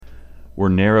We're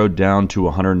narrowed down to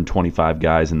 125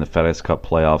 guys in the FedEx Cup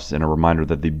playoffs, and a reminder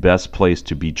that the best place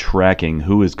to be tracking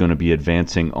who is going to be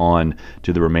advancing on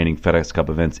to the remaining FedEx Cup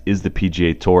events is the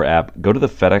PGA Tour app. Go to the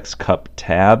FedEx Cup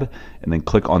tab and then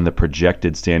click on the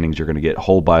projected standings. You're going to get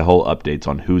hole-by-hole updates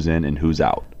on who's in and who's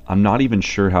out. I'm not even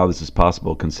sure how this is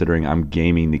possible considering I'm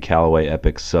gaming the Callaway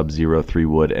Epic Sub-Zero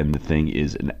 3-wood and the thing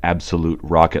is an absolute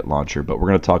rocket launcher, but we're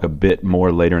going to talk a bit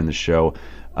more later in the show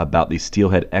about the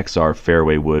Steelhead XR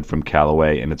fairway wood from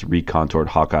Callaway and its recontoured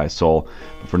Hawkeye sole.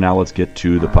 But for now, let's get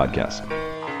to the podcast.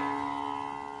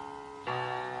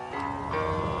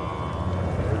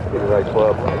 Be the right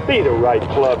club. Be the right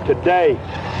club today.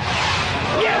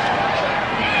 Yes!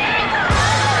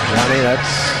 Johnny,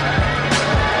 that's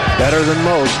better than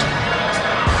most.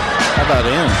 How about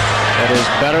in? That is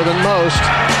better than most.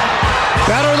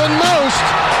 Better than most!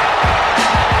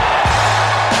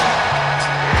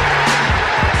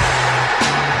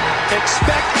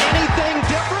 Expect anything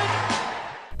different?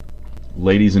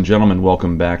 Ladies and gentlemen,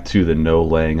 welcome back to the No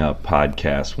Laying Up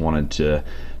podcast. Wanted to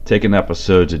take an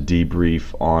episode to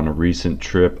debrief on a recent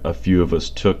trip a few of us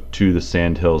took to the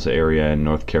Sandhills area in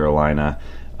North Carolina.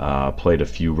 Played a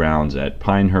few rounds at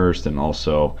Pinehurst, and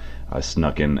also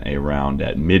snuck in a round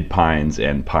at Mid Pines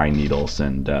and Pine Needles,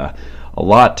 and a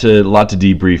lot to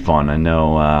debrief on. I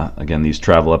know again, these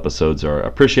travel episodes are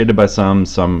appreciated by some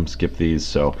skip these,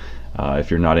 so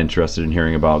if you're not interested in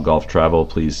hearing about golf travel,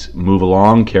 please move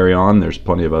along, carry on. There's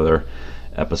plenty of other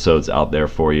episodes out there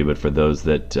for you, but for those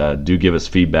that do give us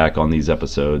feedback on these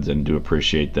episodes and do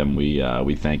appreciate them,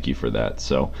 we thank you for that.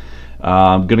 So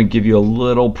I'm going to give you a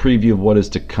little preview of what is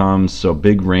to come. So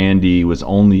Big Randy was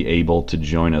only able to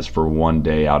join us for one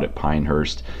day out at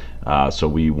Pinehurst.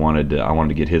 So I wanted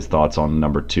to get his thoughts on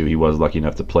number 2. He was lucky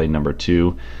enough to play number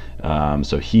 2.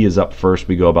 So he is up first.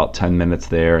 We go about 10 minutes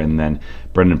there, and then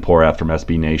Brendan Porath from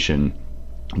SB Nation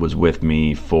was with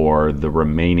me for the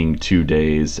remaining 2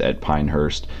 days at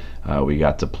Pinehurst. We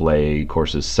got to play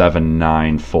courses 7,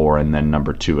 9, 4, and then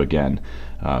number 2 again.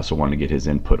 So I wanted to get his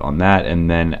input on that. And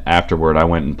then afterward, I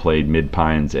went and played Mid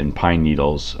Pines and Pine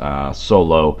Needles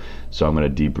solo. So I'm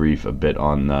going to debrief a bit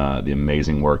on the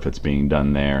amazing work that's being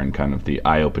done there and kind of the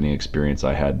eye-opening experience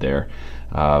I had there.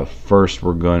 First,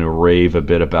 we're going to rave a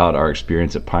bit about our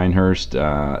experience at Pinehurst. We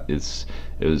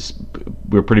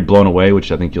were pretty blown away,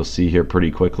 which I think you'll see here pretty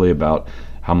quickly, about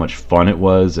how much fun it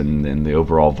was and the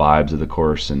overall vibes of the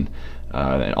course and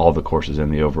all the courses in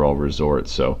the overall resort.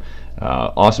 So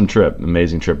awesome trip,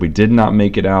 amazing trip. We did not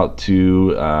make it out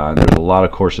to, there's a lot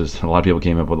of courses, a lot of people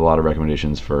came up with a lot of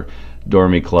recommendations for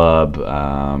Dormy Club,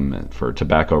 for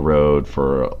Tobacco Road,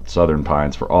 for Southern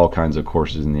Pines, for all kinds of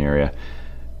courses in the area.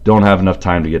 Don't have enough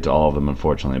time to get to all of them,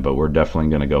 unfortunately, but we're definitely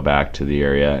going to go back to the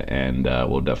area, and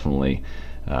we'll definitely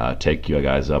take you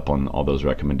guys up on all those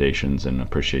recommendations and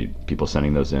appreciate people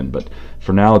sending those in. But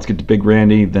for now, let's get to Big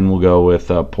Randy, then we'll go with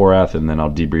Porath, and then I'll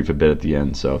debrief a bit at the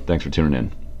end. So thanks for tuning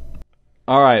in.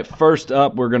 All right, first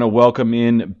up, we're going to welcome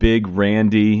in Big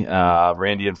Randy.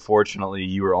 Randy, unfortunately,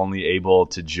 you were only able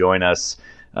to join us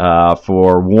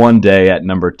for one day at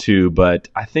number 2, but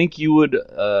I think you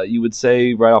would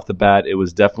say right off the bat it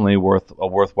was definitely a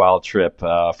worthwhile trip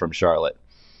from Charlotte.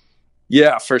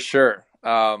 Yeah, for sure.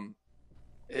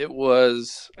 It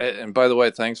was, and by the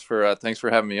way, thanks for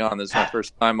having me on. This is my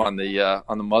first time on the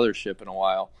mothership in a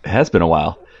while. It has been a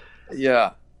while.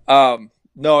 Yeah.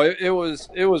 No, it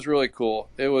was really cool.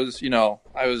 It was,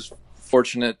 I was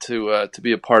fortunate to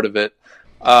be a part of it.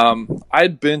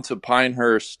 I'd been to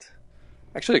Pinehurst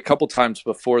actually a couple times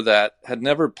before that, had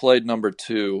never played number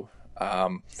 2,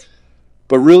 but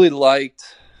really liked,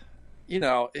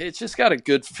 it's just got a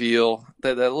good feel.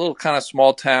 That little kind of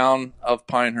small town of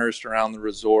Pinehurst around the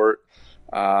resort,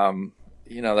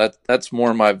 that's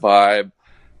more my vibe.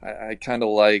 I kind of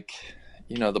like,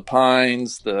 the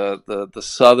pines, the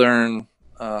southern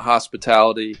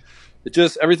hospitality. It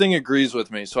just, everything agrees with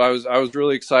me. So I was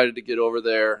really excited to get over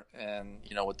there, and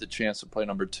with the chance to play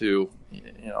number 2,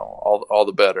 all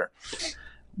the better.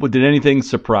 But did anything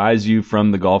surprise you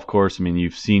from the golf course? I mean,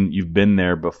 you've been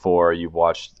there before, you've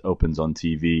watched Opens on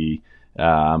TV,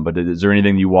 but is there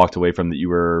anything you walked away from that you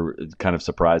were kind of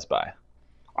surprised by?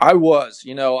 I was,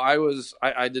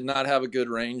 I did not have a good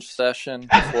range session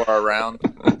before our round,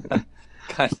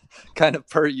 kind of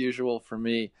per usual for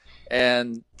me.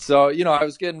 And so, I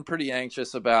was getting pretty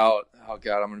anxious about, oh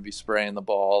God, I'm going to be spraying the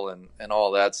ball and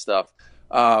all that stuff.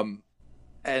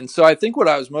 And so I think what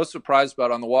I was most surprised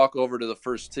about on the walk over to the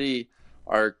first tee,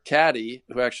 our caddy,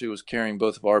 who actually was carrying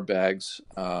both of our bags,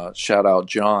 shout out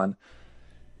John,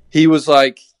 he was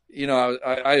like,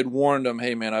 I had warned him,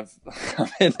 hey man, I'm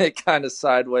in it kind of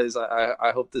sideways.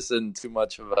 I hope this isn't too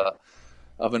much of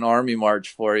of an army march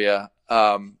for you.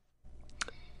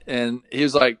 And he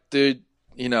was like, dude,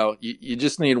 you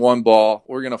just need one ball.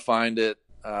 We're going to find it.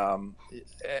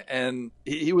 And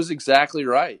he was exactly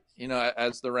right.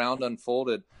 As the round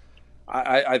unfolded,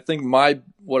 I think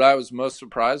what I was most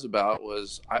surprised about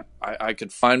was I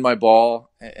could find my ball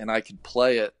and I could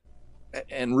play it,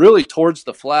 and really towards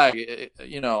the flag,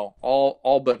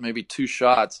 all but maybe 2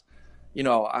 shots,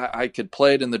 I could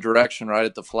play it in the direction right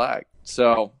at the flag.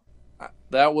 So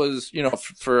that was,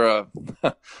 for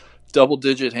a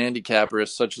double-digit handicapper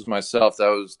such as myself,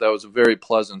 that was a very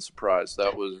pleasant surprise.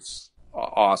 That was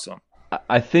awesome.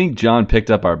 I think John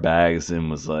picked up our bags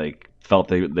and was like, felt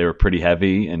they were pretty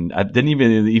heavy, and I didn't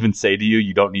even say to you,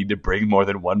 you don't need to bring more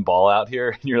than one ball out here.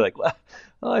 And you're like, well,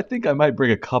 I think I might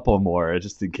bring a couple more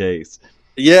just in case.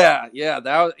 Yeah,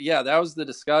 that was the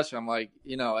discussion. I'm like,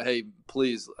 hey,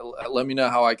 please let me know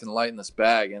how I can lighten this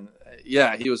bag. And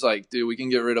yeah, he was like, dude, we can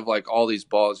get rid of like all these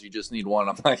balls. You just need one.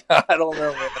 I'm like, I don't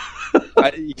know,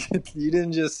 man. You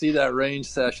didn't just see that range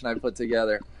session I put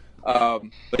together.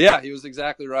 But yeah, he was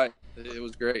exactly right. It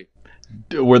was great.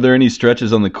 Were there any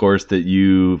stretches on the course that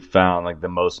you found like the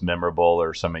most memorable,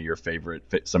 or some of your favorite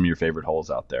holes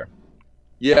out there?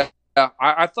 Yeah,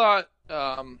 I thought,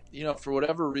 for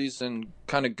whatever reason,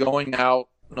 kind of going out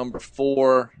number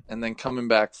 4 and then coming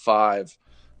back 5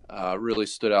 really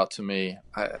stood out to me.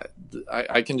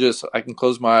 I can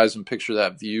close my eyes and picture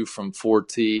that view from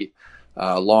 4T,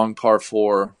 long par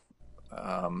 4.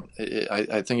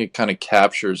 I think it kind of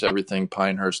captures everything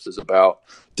Pinehurst is about.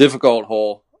 Difficult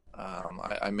hole.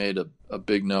 I made a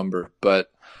big number,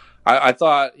 but I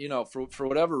thought, for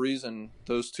whatever reason,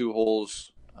 those 2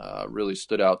 holes really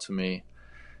stood out to me.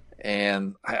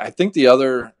 And I think the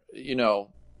other,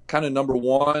 kind of number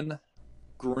 1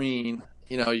 green,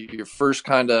 your first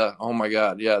kind of, oh my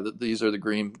God, yeah, these are the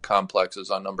green complexes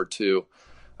on number 2.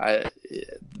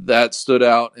 That stood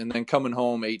out. And then coming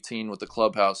home 18 with the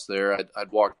clubhouse there,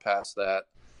 I'd walked past that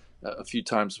a few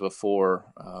times before,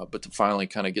 but to finally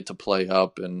kind of get to play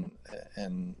up and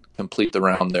complete the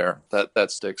round there,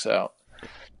 that sticks out.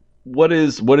 What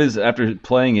is after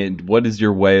playing it? What is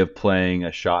your way of playing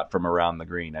a shot from around the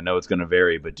green? I know it's going to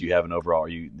vary, but do you have an overall? Are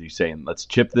you saying let's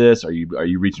chip this? Are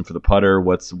you reaching for the putter?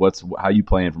 How you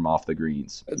playing from off the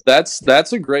greens?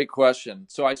 That's a great question.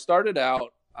 So I started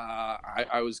out.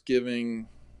 I was giving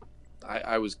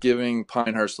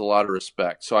Pinehurst a lot of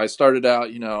respect. So I started out,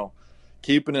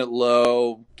 keeping it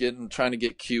low, trying to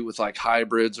get cute with like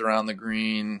hybrids around the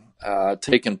green,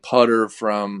 taking putter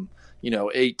from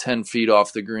 8-10 feet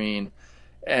off the green,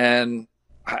 and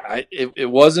it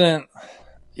wasn't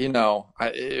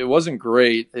it wasn't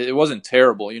great. It wasn't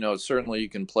terrible. Certainly you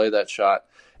can play that shot.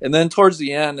 And then towards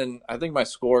the end, and I think my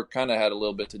score kind of had a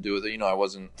little bit to do with it. I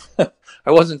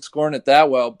wasn't scoring it that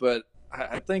well, but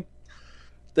I think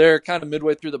there kind of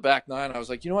midway through the back 9, I was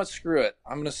like, you know what, screw it.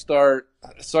 I'm going to start.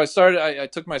 So I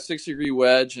took my 6-degree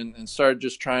wedge and started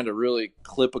just trying to really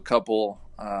clip a couple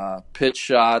pitch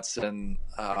shots and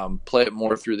play it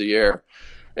more through the air.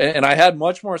 And I had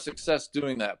much more success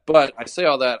doing that. But I say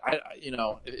all that,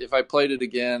 if I played it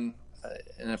again,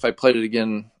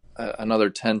 another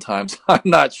 10 times, I'm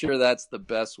not sure that's the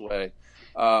best way.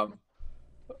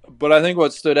 But I think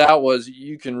what stood out was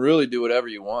you can really do whatever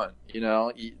you want.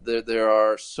 There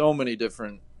are so many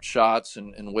different shots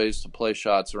and ways to play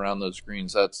shots around those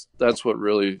greens. That's what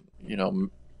really,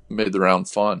 made the round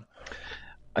fun.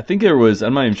 I think there was,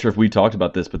 I'm not even sure if we talked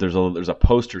about this, but there's a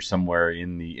poster somewhere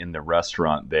in the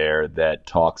restaurant there that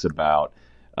talks about,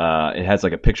 it has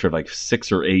like a picture of like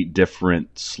 6 or 8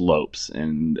 different slopes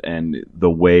and the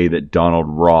way that Donald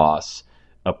Ross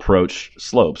approached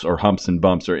slopes or humps and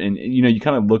bumps, and you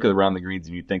kind of look around the greens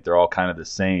and you think they're all kind of the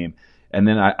same. And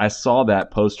then I saw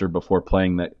that poster before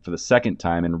playing that for the second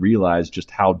time and realized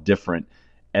just how different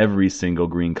every single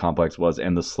green complex was,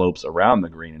 and the slopes around the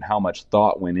green, and how much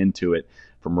thought went into it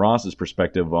from Ross's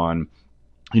perspective on,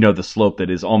 the slope that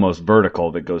is almost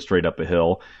vertical that goes straight up a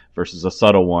hill versus a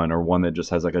subtle one, or one that just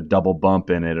has like a double bump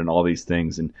in it and all these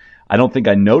things. And I don't think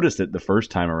I noticed it the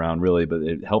first time around really, but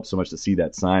it helped so much to see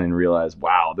that sign and realize,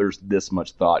 wow, there's this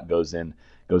much thought goes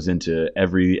into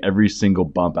every single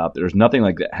bump out there. There's nothing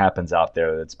like that happens out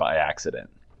there that's by accident.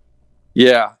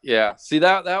 Yeah. See,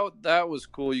 that was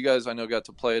cool. You guys, I know, got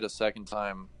to play it a second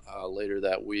time later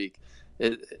that week.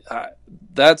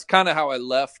 That's kind of how I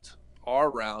left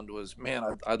our round. Was, man,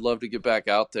 I'd love to get back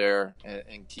out there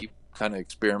and keep kind of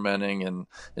experimenting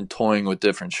and toying with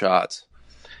different shots.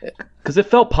 Because it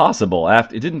felt possible.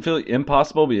 It didn't feel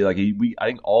impossible, but I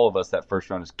think all of us that first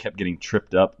round just kept getting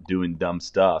tripped up doing dumb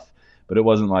stuff. But it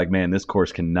wasn't like, man, this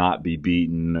course cannot be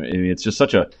beaten. I mean, it's just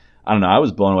such a I don't know. I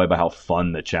was blown away by how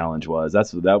fun the challenge was.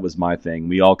 That was my thing.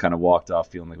 We all kind of walked off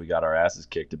feeling like we got our asses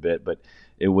kicked a bit, but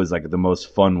it was like the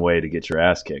most fun way to get your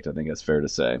ass kicked. I think that's fair to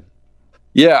say.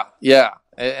 Yeah, yeah,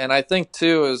 and I think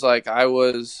too is like I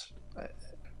was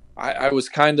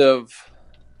kind of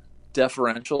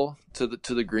deferential to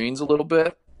the greens a little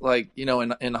bit. Like,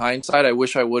 in hindsight, I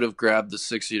wish I would have grabbed the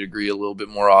 60-degree a little bit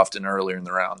more often earlier in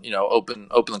the round. Open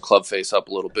the club face up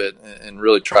a little bit and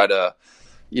really try to,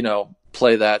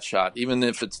 play that shot, even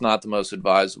if it's not the most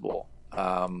advisable.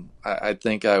 I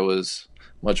think I was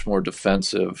much more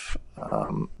defensive,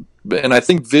 and I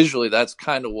think visually that's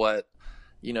kind of what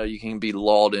you can be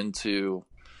lulled into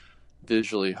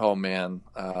visually. Oh man,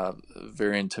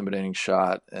 very intimidating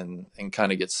shot, and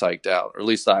kind of get psyched out, or at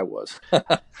least I was.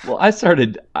 Well,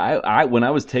 I when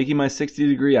I was taking my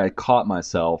 60-degree, I caught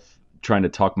myself trying to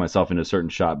talk myself into a certain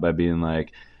shot by being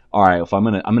like, all right, if I'm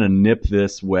gonna nip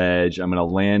this wedge, I'm gonna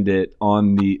land it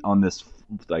on this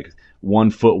like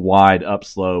 1 foot wide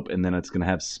upslope, and then it's gonna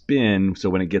have spin, so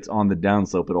when it gets on the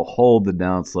downslope, it'll hold the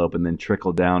downslope and then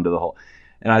trickle down to the hole.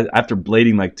 And after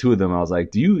blading like 2 of them, I was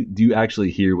like, do you actually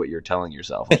hear what you're telling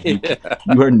yourself? Like,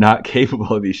 you are not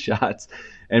capable of these shots.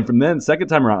 And from then, second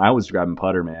time around, I was grabbing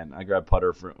putter, man. I grabbed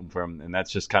putter from and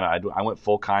that's just kind of, I went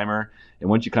full Keimer. And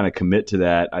once you kind of commit to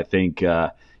that, I think,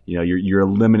 you're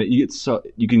eliminated.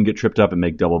 You can get tripped up and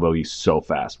make double bogey so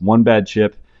fast. One bad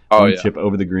chip, chip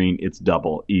over the green, it's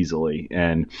double easily.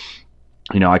 And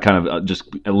I kind of just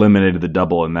eliminated the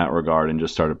double in that regard and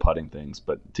just started putting things.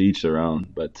 But to each their own.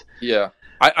 But yeah.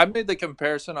 I made the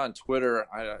comparison on Twitter.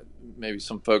 Maybe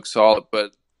some folks saw it,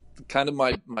 but kind of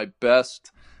my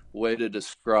best way to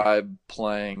describe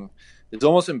playing is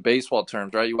almost in baseball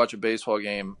terms, right? You watch a baseball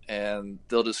game and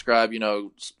they'll describe,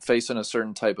 facing a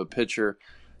certain type of pitcher,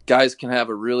 guys can have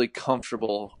a really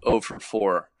comfortable 0 for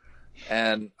 4.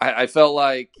 And I felt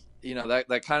like,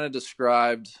 that kind of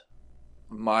described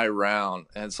my round.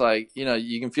 And it's like,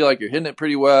 you can feel like you're hitting it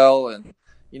pretty well, and,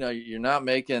 you're not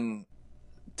making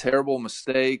terrible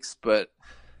mistakes, but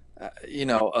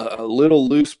a little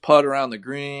loose putt around the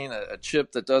green, a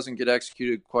chip that doesn't get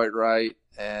executed quite right,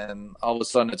 and all of a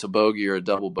sudden it's a bogey or a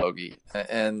double bogey,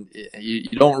 and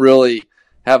you don't really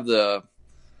have the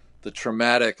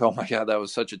traumatic, oh my god, that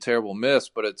was such a terrible miss,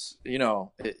 but it's you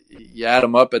add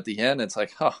them up at the end, it's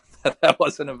like, oh, that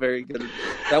wasn't a very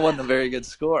good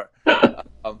score.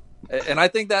 And I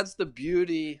think that's the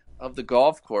beauty of the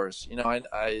golf course.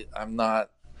 I'm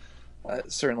not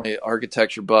certainly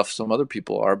architecture buff, some other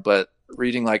people are, but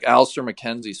reading like Alistair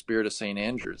McKenzie's Spirit of St.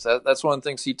 Andrews, that's one of the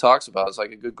things he talks about. It's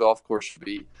like a good golf course should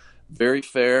be very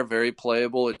fair, very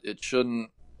playable. It shouldn't,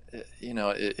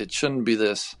 it shouldn't be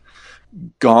this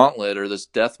gauntlet or this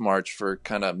death march for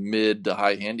kind of mid to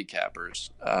high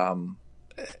handicappers.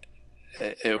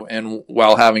 And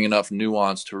while having enough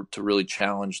nuance to really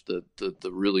challenge the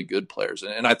really good players.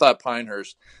 And I thought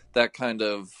Pinehurst, that kind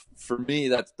of, for me,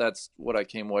 that's what I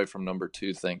came away from number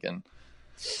 2 thinking.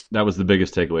 That was the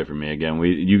biggest takeaway for me. Again,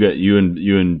 you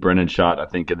and Brennan shot, I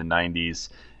think, in the 90s,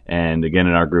 and again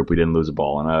in our group we didn't lose a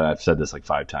ball. And I've said this like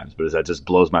 5 times, but that just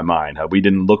blows my mind how we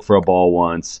didn't look for a ball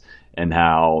once, and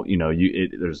how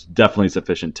there's definitely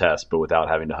sufficient test, but without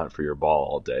having to hunt for your ball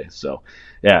all day. So,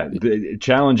 yeah,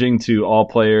 challenging to all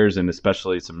players, and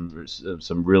especially some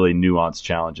really nuanced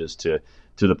challenges to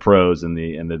the pros and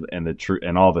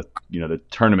all the the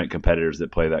tournament competitors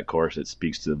that play that course. It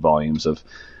speaks to the volumes of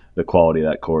the quality of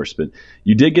that course. But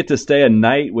you did get to stay a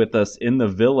night with us in the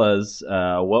villas.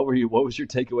 What was your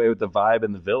takeaway with the vibe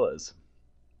in the villas?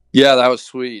 Yeah, that was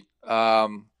sweet.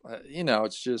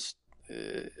 It's just.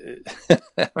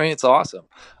 I mean, it's awesome.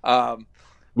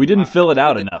 We didn't fill it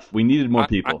out enough. We needed more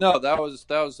people. No, that was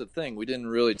the thing. We didn't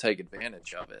really take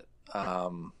advantage of it.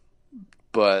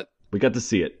 But we got to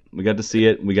see it.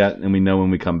 And we know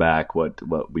when we come back what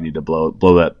we need to blow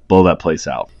that place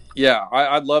out. Yeah,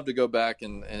 I'd love to go back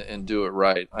and do it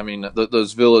right. I mean,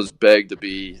 those villas beg to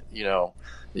be.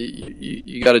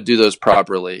 You got to do those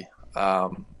properly.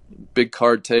 Big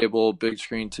card table, big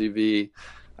screen TV.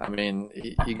 I mean,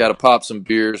 you got to pop some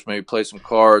beers, maybe play some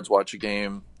cards, watch a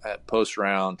game at post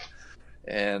round.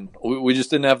 And we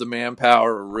just didn't have the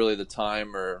manpower or really the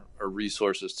time or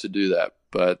resources to do that.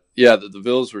 But, yeah, the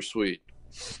villas were sweet.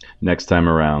 Next time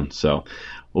around. So,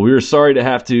 well, we were sorry to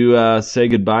have to say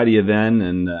goodbye to you then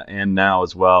and now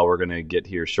as well. We're going to get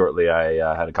here shortly.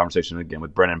 I had a conversation again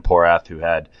with Brennan Porath, who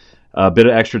had a bit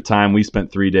of extra time. We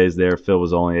spent 3 days there. Phil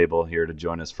was only able here to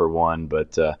join us for 1,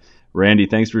 but Randy,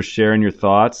 thanks for sharing your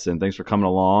thoughts and thanks for coming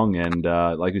along. And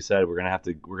like we said,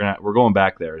 we're going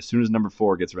back there as soon as number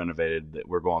 4 gets renovated.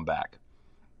 We're going back.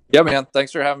 Yeah, man.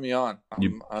 Thanks for having me on.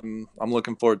 I'm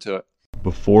looking forward to it.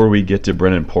 Before we get to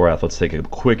Brendan Porath, let's take a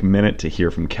quick minute to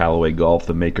hear from Callaway Golf,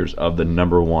 the makers of the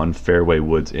 #1 fairway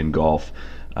woods in golf.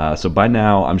 So by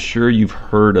now, I'm sure you've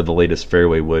heard of the latest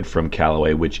fairway wood from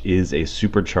Callaway, which is a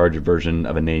supercharged version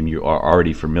of a name you are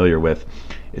already familiar with.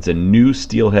 It's a new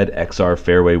Steelhead XR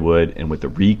fairway wood, and with the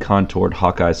recontoured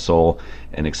Hawkeye sole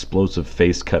and explosive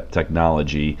face cut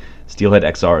technology, Steelhead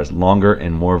XR is longer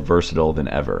and more versatile than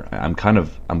ever.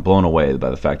 I'm blown away by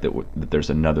the fact that there's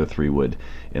another 3-wood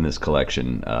in this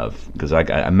collection because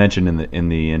I mentioned in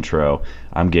the intro,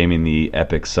 I'm gaming the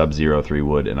Epic Sub-Zero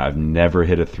 3-wood, and I've never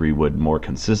hit a 3-wood more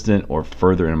consistent or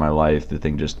further in my life. The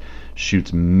thing just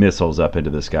shoots missiles up into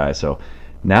the sky. So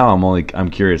now I'm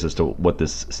curious as to what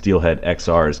this Steelhead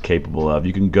XR is capable of.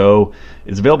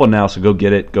 It's available now, so go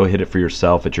get it. Go hit it for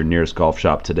yourself at your nearest golf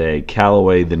shop today.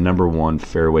 Callaway, the #1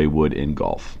 fairway wood in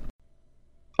golf.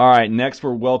 All right, next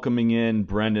we're welcoming in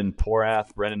Brendan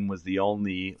Porath. Brendan was the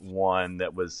only one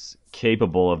that was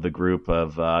capable of the group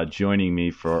of joining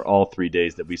me for all 3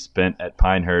 days that we spent at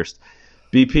Pinehurst.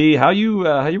 BP, how you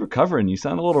recovering? You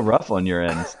sound a little rough on your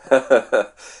end.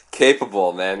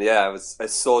 Capable, man. Yeah, I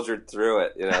soldiered through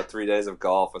it. 3 days of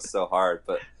golf was so hard,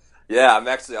 but yeah, I'm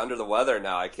actually under the weather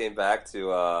now. I came back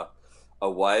to a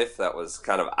wife that was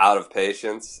kind of out of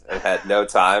patience and had no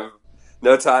time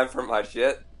for my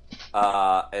shit,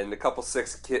 and a couple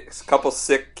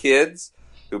sick kids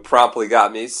who promptly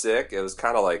got me sick. It was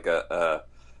kind of like the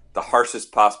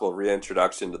harshest possible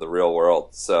reintroduction to the real world.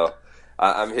 So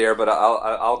I'm here, but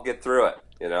I'll get through it.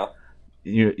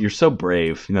 You're so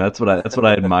brave. That's what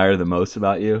I admire the most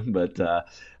about you. But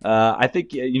I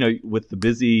think with the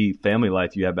busy family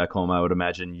life you have back home, I would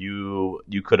imagine you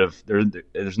could have.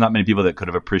 There's not many people that could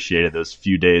have appreciated those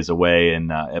few days away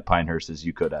at Pinehurst as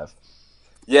you could have.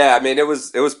 Yeah, I mean it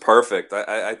was perfect.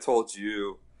 I told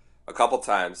you a couple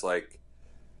times, like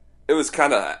it was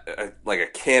kind of like a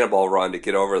cannonball run to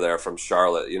get over there from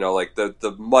Charlotte. Like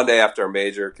the Monday after a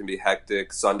major can be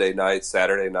hectic. Sunday night,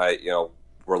 Saturday night,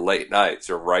 we're late nights.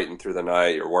 You're writing through the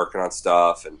night. You're working on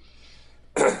stuff, and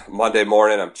Monday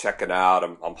morning I'm checking out.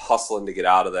 I'm hustling to get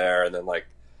out of there, and then like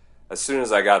as soon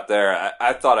as I got there,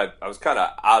 I thought I was kind of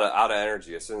out of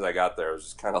energy. As soon as I got there, it was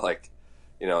just kind of like,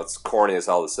 it's corny as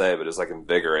hell to say, but it's like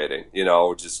invigorating.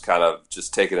 Just kind of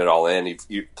just taking it all in.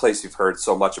 Place you've heard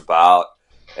so much about,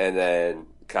 and then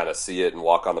kind of see it and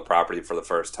walk on the property for the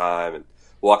first time, and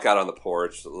walk out on the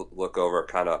porch, look over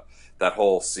kind of that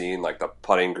whole scene, like the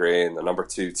putting green, the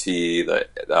 #2 tee, the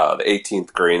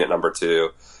 18th green at #2.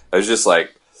 It was just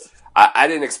like, I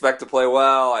didn't expect to play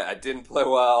well. I didn't play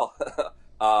well.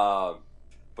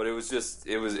 But it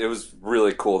was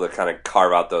really cool to kind of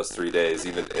carve out those 3 days,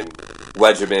 even and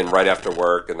wedge them in right after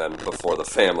work and then before the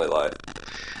family life.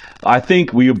 I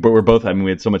think we were both. I mean,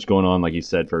 we had so much going on, like you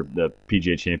said, for the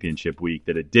PGA Championship week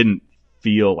that it didn't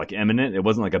feel like imminent. It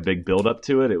wasn't like a big build up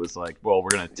to it. It was like, well, we're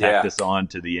going to tack this on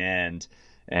to the end,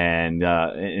 and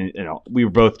we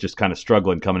were both just kind of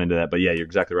struggling coming into that. But yeah, you're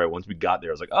exactly right. Once we got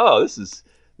there, I was like, oh, this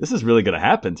is really going to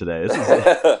happen today. This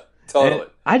is totally.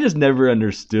 I just never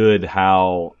understood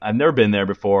how. I've never been there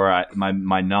before.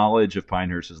 My knowledge of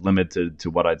Pinehurst is limited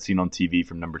to what I'd seen on TV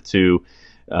from #2.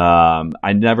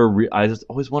 I just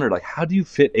always wondered, like, how do you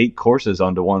fit 8 courses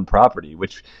onto one property?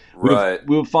 Which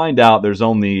we'll find out. There's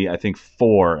only, I think,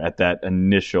 4 at that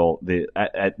initial.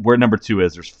 At where #2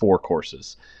 is, there's 4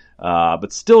 courses,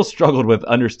 but still struggled with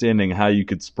understanding how you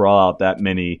could sprawl out that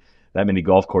many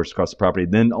golf courses across the property.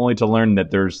 Then only to learn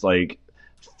that there's like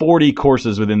 40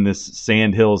 courses within this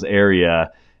Sandhills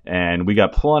area. And we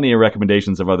got plenty of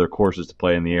recommendations of other courses to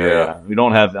play in the area. Yeah. We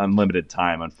don't have unlimited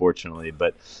time, unfortunately,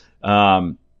 but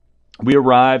we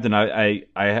arrived, and I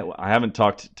haven't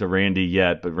talked to Randy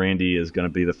yet, but Randy is going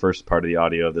to be the first part of the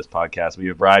audio of this podcast.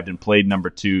 We arrived and played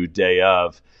 #2 day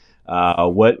of.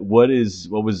 What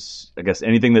was, I guess,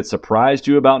 anything that surprised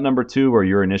you about #2, or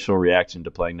your initial reaction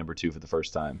to playing #2 for the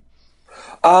first time?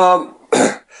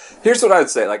 Here's what I would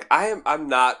say. Like, I'm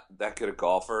not that good a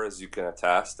golfer, as you can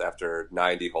attest, after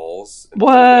 90 holes.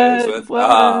 What?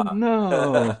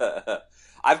 No.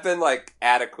 I've been like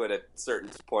adequate at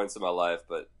certain points in my life,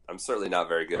 but I'm certainly not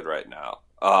very good right now.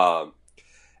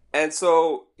 And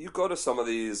so you go to some of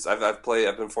these. I've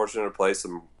been fortunate to play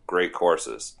some great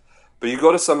courses, but you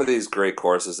go to some of these great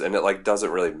courses, and it like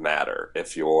doesn't really matter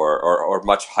if you're or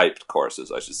much hyped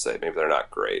courses, I should say. Maybe they're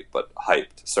not great, but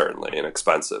hyped certainly, and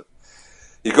expensive.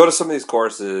 You go to some of these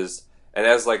courses, and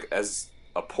as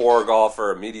a poor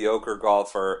golfer, a mediocre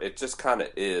golfer, it just kind of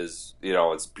is.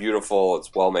 It's beautiful,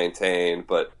 it's well maintained,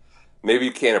 but maybe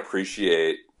you can't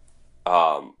appreciate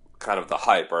kind of the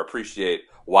hype or appreciate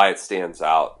why it stands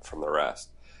out from the rest.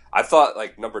 I thought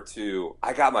like #2,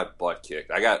 I got my butt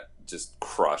kicked. I got just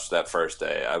crushed that first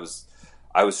day. I was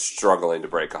struggling to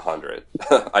break 100.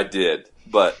 I did,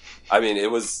 but I mean,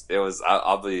 it was.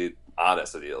 I'll be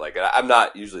honest with you. Like, I'm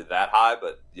not usually that high,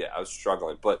 but yeah, I was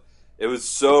struggling. But it was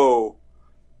so,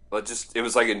 it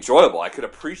was like enjoyable. I could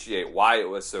appreciate why it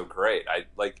was so great.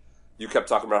 You kept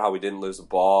talking about how we didn't lose a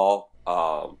ball.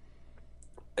 For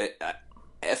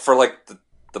like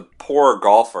the poor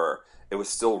golfer, it was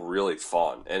still really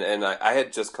fun. And I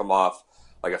had just come off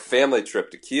like a family trip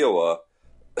to Kiowa.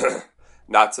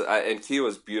 And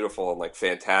Kiowa's beautiful and like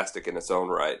fantastic in its own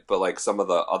right. But like some of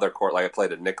the other course, like I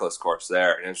played a Nicklaus course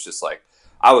there, and it's just like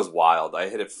I was wild. I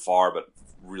hit it far, but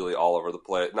really all over the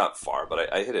place. Not far,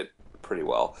 but I hit it pretty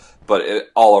well, but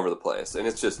all over the place. And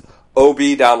it's just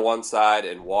OB down one side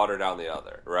and water down the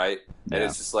other, right? Yeah. And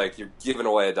it's just like you're giving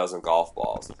away a dozen golf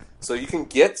balls. So you can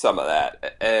get some of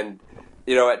that. And,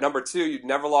 you know, at number 2, you'd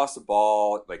never lost a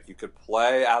ball. Like, you could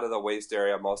play out of the waist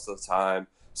area most of the time.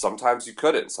 Sometimes you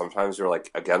couldn't. Sometimes you're like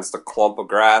against a clump of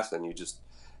grass and you just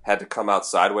had to come out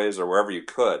sideways or wherever you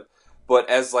could. But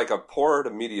as like a poor to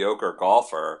mediocre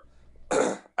golfer,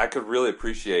 I could really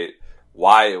appreciate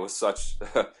why it was such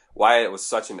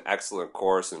an excellent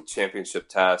course and championship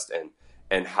test,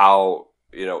 and how,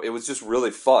 you know, it was just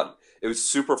really fun. It was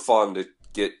super fun to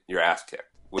get your ass kicked,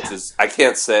 which is, I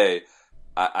can't say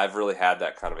I've really had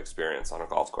that kind of experience on a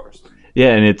golf course.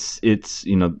 Yeah, and it's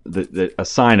you know, a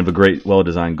sign of a great,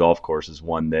 well-designed golf course is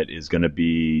one that is going to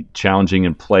be challenging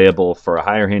and playable for a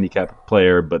higher handicap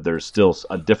player, but there's still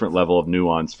a different level of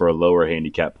nuance for a lower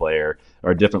handicap player,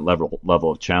 or a different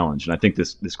level of challenge. And I think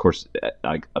this course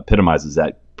epitomizes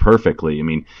that perfectly. I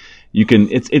mean, you can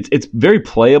it's very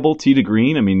playable tee to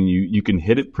green. I mean, you can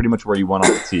hit it pretty much where you want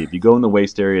on the tee. If you go in the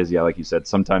waist areas, yeah, like you said,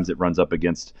 sometimes it runs up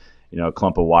against, you know, a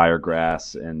clump of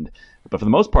wiregrass, but for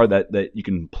the most part, that you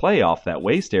can play off that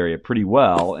waist area pretty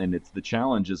well. And it's the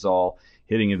challenge is all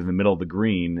hitting it in the middle of the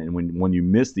green. And when you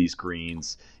miss these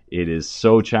greens, it is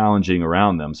so challenging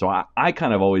around them. So I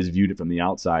kind of always viewed it from the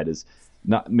outside as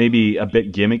not maybe a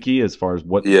bit gimmicky as far as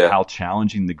how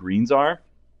challenging the greens are.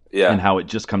 Yeah. And how it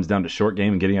just comes down to short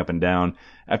game and getting up and down.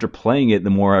 After playing it, the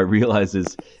more I realize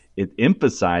is it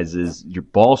emphasizes your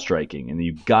ball striking, and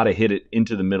you've got to hit it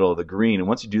into the middle of the green. And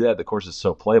once you do that, the course is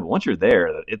so playable. Once you're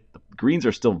there, the greens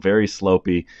are still very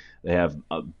slopey. They have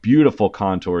beautiful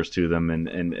contours to them,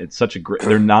 and it's such a great.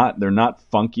 They're not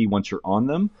funky once you're on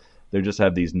them. They just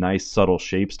have these nice subtle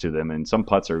shapes to them. And some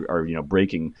putts are you know,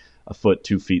 breaking a foot,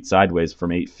 2 feet sideways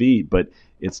from 8 feet, but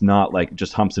it's not like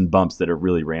just humps and bumps that are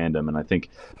really random. And I think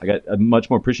I got a much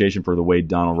more appreciation for the way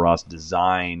Donald Ross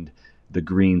designed the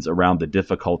greens around the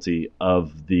difficulty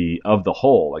of the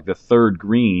hole. Like the third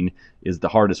green is the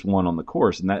hardest one on the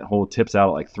course, and that hole tips out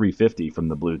at like 350 from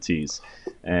the blue tees.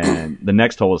 And the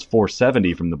next hole is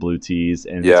 470 from the blue tees,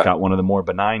 and it's got one of the more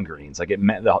benign greens. Like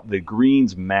the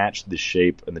greens match the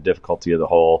shape and the difficulty of the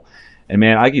hole. And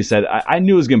man, like you said, I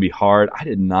knew it was going to be hard. I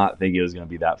did not think it was going to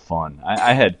be that fun.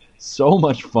 I had so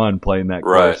much fun playing that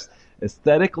course.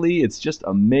 Aesthetically, it's just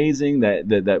amazing that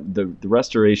the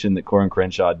restoration that Corin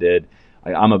Crenshaw did.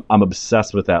 I'm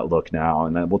obsessed with that look now,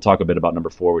 and we'll talk a bit about number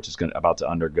 4, which is about to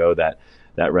undergo that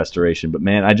restoration. But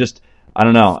man, I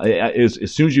don't know.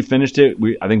 As soon as you finished it,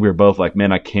 I think we were both like,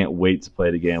 man, I can't wait to play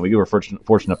it again. We were fortunate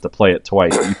enough to play it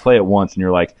twice. You play it once, and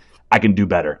you're like, I can do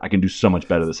better. I can do so much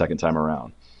better the second time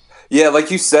around. Yeah,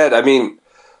 like you said, I mean,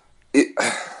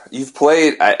 you've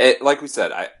played. Like we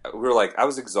said, we were like, I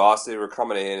was exhausted. We were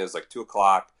coming in. It was like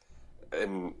 2:00.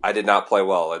 And I did not play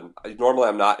well. And normally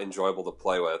I'm not enjoyable to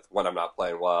play with when I'm not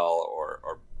playing well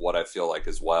or what I feel like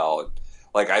is well. And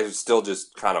like I was still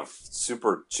just kind of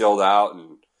super chilled out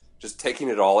and just taking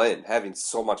it all in, having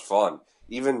so much fun.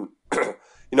 Even, you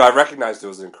know, I recognized it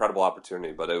was an incredible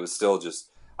opportunity, but it was still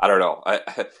just, I don't know.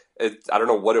 I don't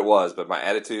know what it was, but my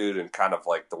attitude and kind of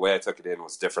like the way I took it in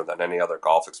was different than any other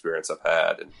golf experience I've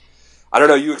had. And I don't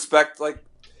know, you expect like,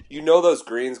 you know, those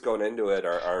greens going into it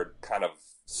are kind of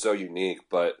so unique,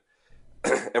 but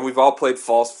and we've all played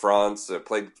false fronts,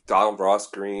 played Donald Ross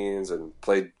greens, and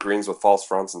played greens with false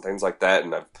fronts and things like that,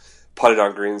 and I've putted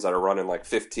on greens that are running like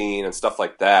 15 and stuff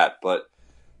like that, but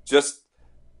just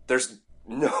there's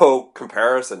no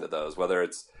comparison to those, whether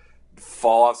it's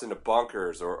fall-offs into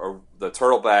bunkers or the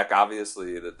turtleback,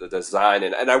 obviously the design,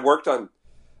 and I worked on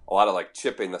a lot of like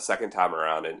chipping the second time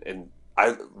around, and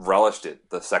I relished it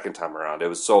the second time around. It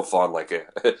was so fun. Like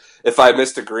if I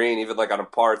missed a green, even like on a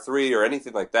par 3 or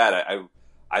anything like that,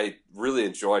 I really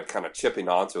enjoyed kind of chipping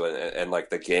onto it and like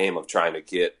the game of trying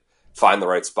to find the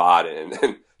right spot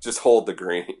and just hold the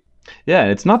green. Yeah,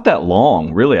 and it's not that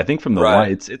long, really. I think from the Right.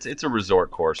 line, it's a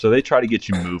resort course, so they try to get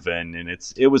you moving, and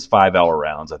it was 5 hour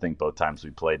rounds. I think both times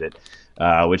we played it,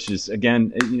 which is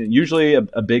again usually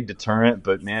a big deterrent.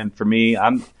 But man, for me,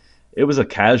 it was a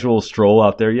casual stroll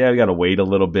out there. Yeah, we got to wait a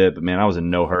little bit, but man, I was in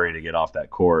no hurry to get off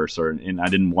that course, and I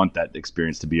didn't want that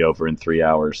experience to be over in 3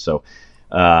 hours. So,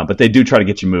 but they do try to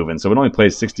get you moving. So it only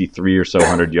plays 63 or so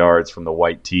 100 yards from the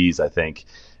white tees, I think.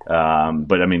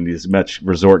 But I mean, as much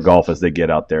resort golf as they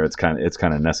get out there, it's kind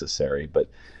of necessary. But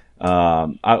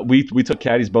we took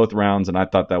caddies both rounds, and I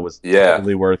thought that was Yeah.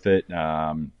 totally worth it.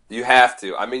 You have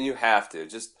to. I mean, you have to.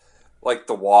 Just like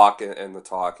the walk and the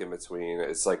talk in between,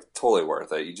 it's like totally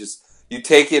worth it. You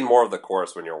take in more of the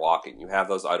course when you're walking. You have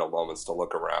those idle moments to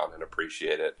look around and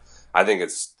appreciate it. I think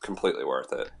it's completely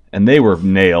worth it. And they were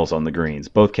nails on the greens.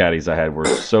 Both caddies I had were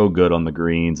so good on the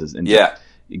greens, and Yeah.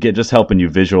 just helping you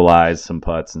visualize some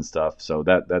putts and stuff. So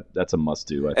that's a must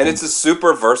do. And it's a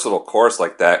super versatile course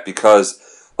like that because,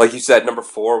 like you said, number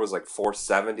 4 was like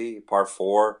 470, par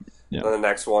 4. Yeah. And the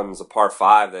next one is a par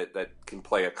 5 that can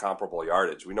play a comparable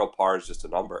yardage. We know par is just a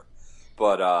number.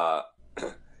 But,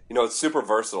 it's super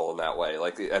versatile in that way.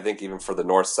 Like, I think even for the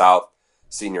North-South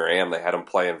Senior Am, they had them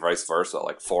playing vice versa.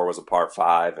 Like 4 was a par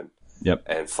 5 and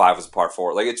 5 was a par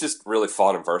 4. Like, it's just really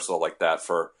fun and versatile like that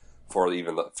for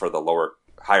the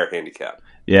higher handicap.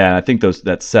 Yeah, I think that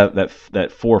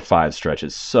 4-5 stretch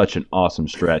is such an awesome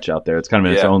stretch out there. It's kind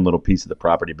of its own little piece of the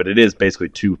property, but it is basically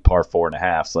 2 par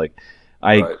 4.5s. Like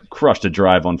I crushed a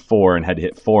drive on 4 and had to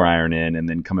hit 4 iron in, and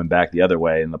then coming back the other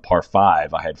way in the par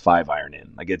 5, I had 5 iron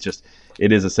in. Like it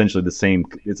is essentially the same.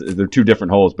 They're 2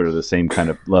 different holes, but are the same kind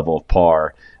of level of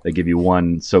par. They give you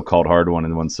one so-called hard one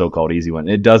and one so-called easy one.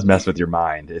 It does mess with your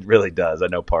mind. It really does. I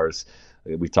know par's.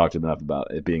 We talked enough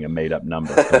about it being a made-up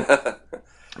number.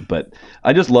 But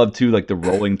I just love, too, like the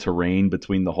rolling terrain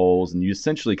between the holes, and you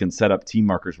essentially can set up tee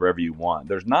markers wherever you want.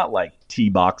 There's not like tee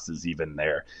boxes even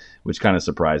there, which kind of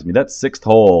surprised me. That 6th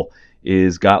hole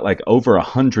is got like over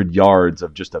 100 yards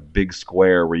of just a big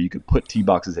square where you could put tee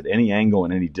boxes at any angle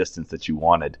and any distance that you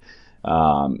wanted.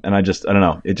 And I don't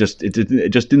know. It just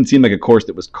didn't seem like a course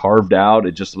that was carved out.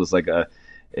 It just was like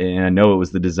and I know it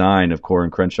was the design of Core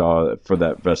and Crenshaw for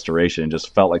that restoration. It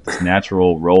just felt like this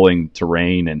natural rolling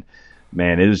terrain, and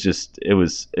man,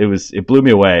 it blew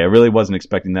me away. I really wasn't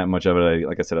expecting that much of it.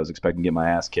 Like I said, I was expecting to get my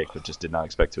ass kicked, but just did not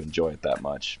expect to enjoy it that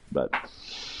much. But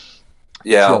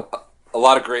yeah, a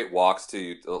lot of great walks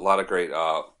too. A lot of great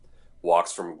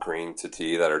walks from green to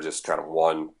tee that are just kind of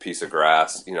one piece of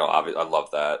grass. I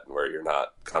love that, where you're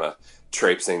not kind of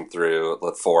traipsing through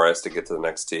the forest to get to the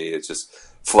next tee. It just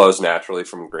flows naturally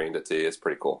from green to tee. It's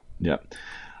pretty cool. Yeah.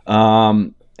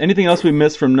 Anything else we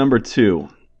missed from number 2?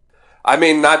 I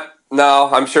mean, no,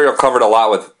 I'm sure you'll covered a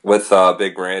lot with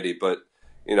Big Randy, but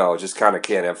just kind of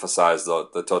can't emphasize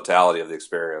the totality of the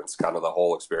experience, kind of the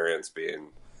whole experience being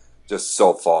just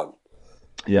so fun.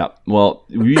 Yeah, well,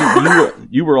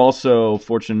 you were also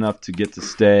fortunate enough to get to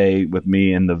stay with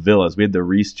me in the villas. We had the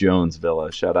Reese Jones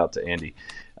Villa. Shout out to Andy,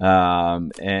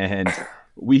 and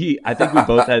I think we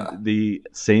both had the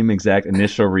same exact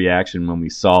initial reaction when we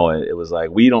saw it. It was like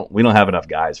we don't have enough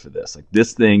guys for this. Like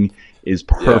this thing is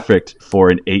perfect for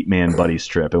an 8-man buddies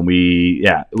trip, and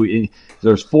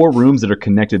there's 4 rooms that are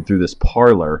connected through this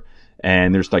parlor.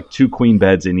 And there's like 2 queen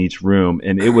beds in each room,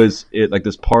 and like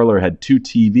this parlor had 2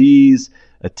 TVs,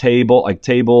 a table, like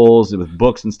tables with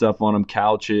books and stuff on them,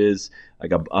 couches,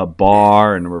 like a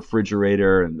bar and a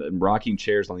refrigerator, and rocking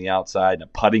chairs on the outside, and a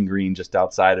putting green just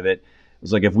outside of it. It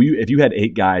was like if you had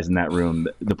 8 guys in that room,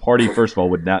 the party first of all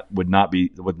would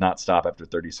not stop after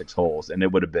 36 holes, and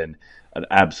it would have been an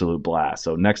absolute blast.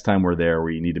 So next time we're there,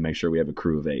 we need to make sure we have a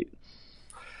crew of 8.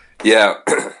 Yeah,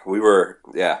 we were.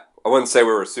 Yeah. I wouldn't say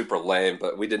we were super lame,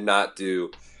 but we did not do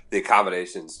the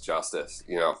accommodations justice.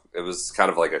 It was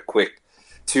kind of like a quick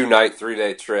 2-night,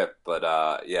 3-day trip. But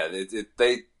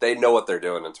they know what they're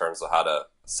doing in terms of how to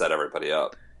set everybody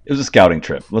up. It was a scouting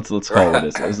trip. Let's call it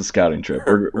this. It was a scouting trip.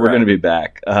 We're going to be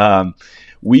back.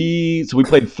 We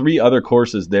played 3 other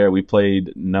courses there. We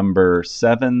played number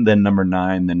 7, then number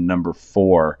 9, then number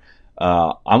 4.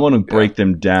 I want to break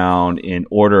them down in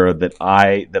order that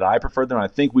I preferred them. I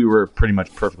think we were pretty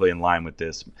much perfectly in line with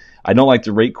this. I don't like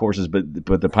to rate courses, but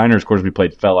the Pinehurst course we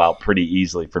played fell out pretty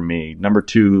easily for me. Number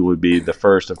 2 would be the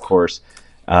first, of course.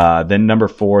 Then number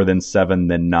 4, then 7,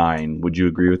 then 9. Would you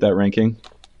agree with that ranking?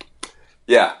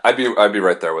 Yeah, I'd be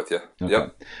right there with you. Okay.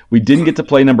 Yep. We didn't get to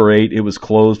play number 8. It was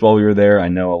closed while we were there. I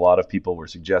know a lot of people were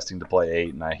suggesting to play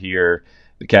 8, and I hear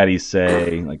the caddies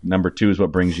say like number 2 is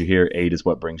what brings you here, 8 is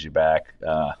what brings you back.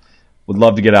 Would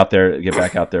love to get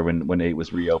back out there when 8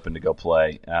 was reopened to go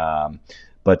play.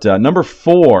 But number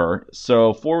 4,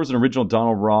 so 4 was an original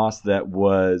Donald Ross that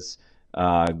was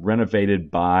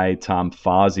renovated by Tom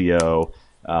Fazio,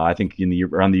 I think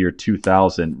around the year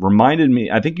 2000. Reminded me,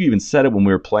 I think you even said it when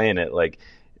we were playing it,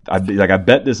 I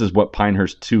bet this is what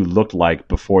Pinehurst 2 looked like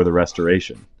before the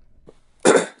restoration.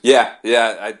 Yeah.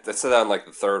 I said that on like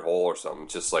the third hole or something,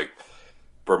 just like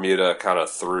Bermuda kind of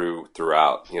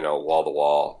throughout, wall to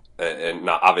wall, and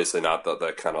not obviously not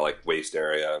the kind of like waste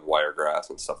area and wiregrass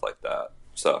and stuff like that.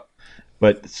 So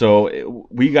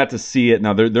we got to see it.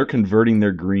 Now they're converting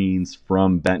their greens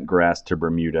from bent grass to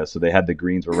Bermuda, so they had the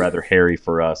greens were rather hairy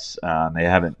for us. They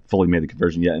haven't fully made the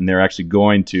conversion yet, and they're actually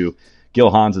going to. Gil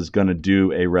Hans is going to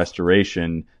do a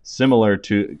restoration similar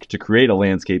to create a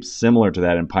landscape similar to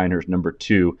that in Pinehurst number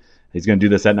 2. He's going to do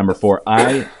this at number 4.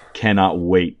 I cannot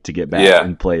wait to get back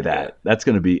and play that. That's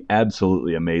going to be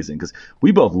absolutely amazing because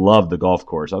we both loved the golf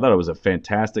course. I thought it was a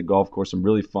fantastic golf course, some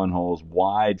really fun holes,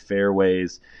 wide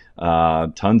fairways,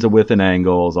 tons of width and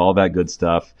angles, all that good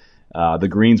stuff. The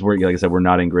greens were, like I said, were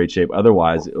not in great shape.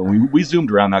 Otherwise, we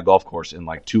zoomed around that golf course in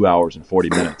like 2 hours and 40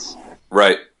 minutes.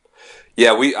 Right.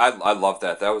 Yeah, I love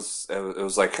that. It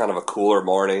was like kind of a cooler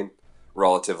morning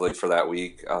relatively for that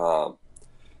week.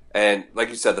 And like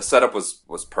you said, the setup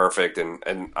was perfect,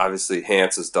 and obviously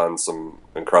Hans has done some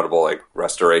incredible like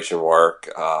restoration work.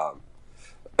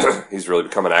 He's really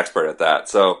become an expert at that.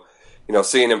 So,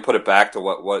 seeing him put it back to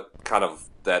what kind of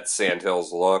that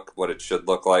Sandhills look, what it should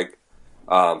look like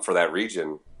for that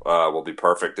region, will be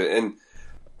perfect. And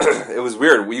it was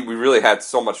weird. We really had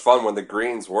so much fun when the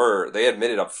greens they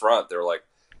admitted up front, they were like,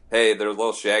 hey, they're a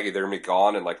little shaggy, they're going to be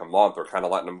gone in like a month. We're kind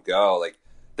of letting them go. Like,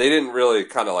 they didn't really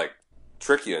kind of like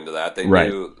trick you into that. They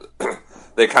knew,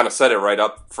 they kind of said it right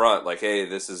up front, like, hey,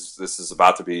 this is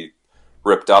about to be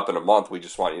ripped up in a month. We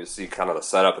just want you to see kind of the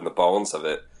setup and the bones of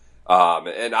it.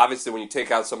 And obviously when you take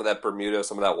out some of that Bermuda,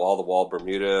 some of that wall-to-wall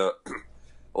Bermuda,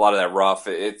 a lot of that rough,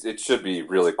 it should be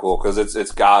really cool because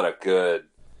it's got a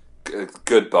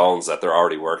good bones that they're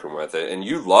already working with it. And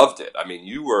you loved it. I mean,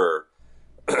 you were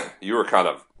kind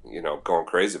of, going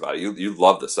crazy about it. You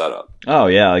loved the setup. Oh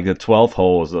yeah, like the 12th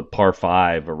hole is a par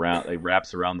 5 around. It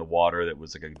wraps around the water. That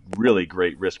was like a really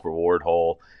great risk reward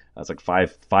hole. That's like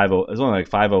 550. It's only like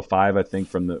 505, I think,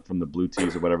 from the blue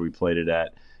tees or whatever we played it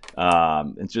at.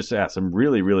 It's just some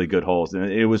really really good holes,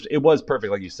 and it was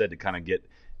perfect, like you said, to kind of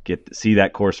get to see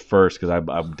that course first because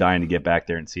I'm dying to get back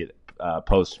there and see it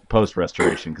post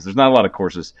restoration because there's not a lot of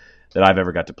courses that I've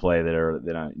ever got to play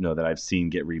that I've seen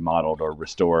get remodeled or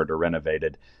restored or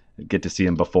renovated. Get to see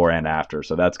them before and after,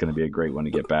 so that's going to be a great one to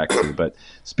get back to. But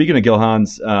speaking of Gil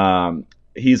Hans,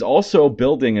 he's also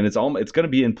building, and it's going to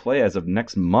be in play as of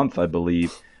next month, I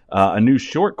believe, a new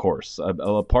short course,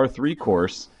 a par 3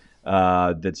 course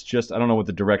that's just, I don't know what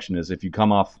the direction is. If you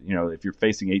come off, if you're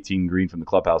facing 18 green from the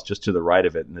clubhouse, just to the right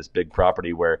of it in this big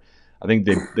property where I think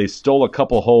they stole a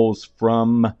couple holes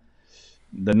from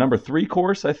the number 3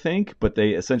 course, I think, but they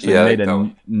essentially made a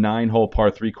 9-hole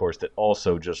par 3 course that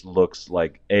also just looks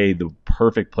like the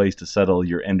perfect place to settle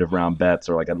your end of round bets,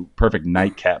 or like a perfect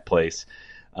nightcap place.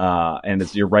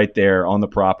 And you're right there on the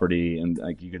property, and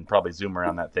like you can probably zoom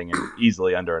around that thing in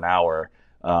easily under an hour.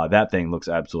 That thing looks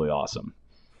absolutely awesome.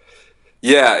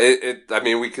 Yeah, I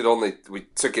mean, we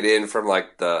took it in from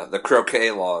like the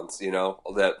croquet lawns,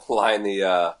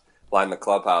 that line the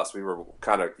clubhouse. We were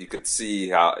kind of, you could see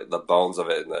how the bones of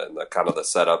it and the kind of the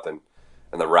setup and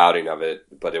the routing of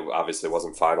it, but it obviously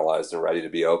wasn't finalized and ready to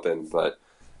be open. But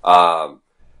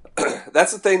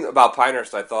that's the thing about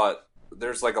Pinehurst. I thought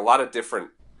there's like a lot of different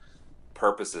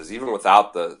purposes, even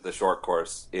without the short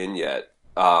course in yet.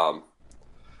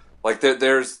 Like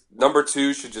there's number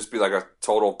 2 should just be like a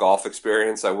total golf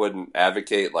experience. I wouldn't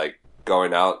advocate like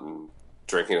going out and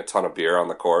drinking a ton of beer on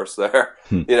the course there.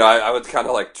 I would kind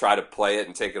of like try to play it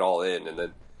and take it all in. And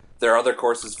then there are other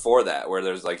courses for that where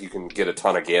there's like, you can get a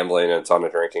ton of gambling and a ton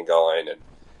of drinking going. And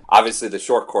obviously the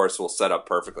short course will set up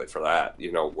perfectly for that,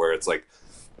 where it's like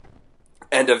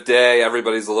end of day,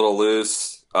 everybody's a little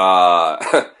loose,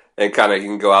 and kind of you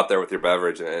can go out there with your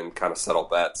beverage and kind of settle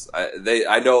bets.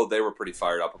 I know they were pretty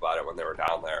fired up about it when they were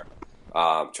down there,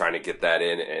 trying to get that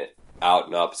in and out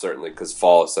and up, certainly, because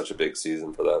fall is such a big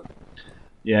season for them.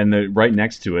 Yeah, and right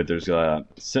next to it, there's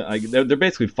they're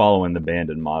basically following the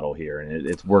Bandon model here, and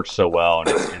it's worked so well,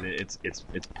 and it's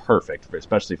perfect,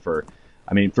 especially for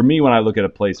me when I look at a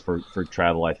place for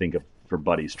travel, I think of for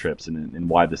buddies trips, and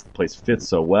why this place fits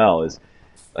so well is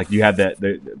like you have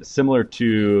similar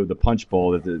to the Punch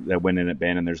Bowl that went in at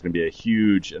Bandon. There's going to be a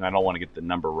huge, and I don't want to get the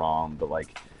number wrong, but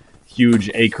like huge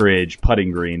acreage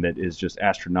putting green that is just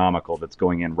astronomical that's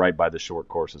going in right by the short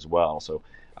course as well. So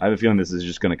I have a feeling this is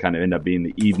just going to kind of end up being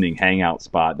the evening hangout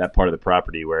spot, that part of the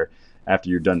property where after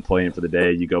you're done playing for the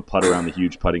day, you go putt around the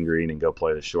huge putting green and go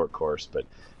play the short course. But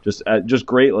just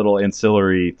great little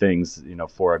ancillary things,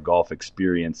 for a golf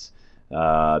experience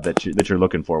that you're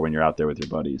looking for when you're out there with your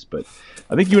buddies. But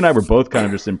I think you and I were both kind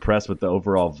of just impressed with the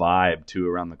overall vibe too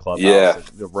around the clubhouse. Yeah.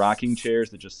 The rocking chairs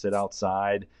that just sit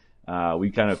outside.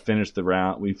 We kind of finished the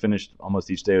round. We finished almost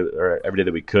each day or every day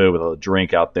that we could with a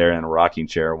drink out there and a rocking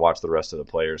chair and watch the rest of the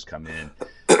players come in.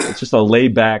 It's just a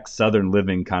laid back Southern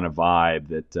living kind of vibe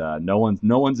that no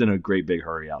one's in a great big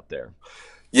hurry out there.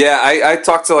 Yeah, I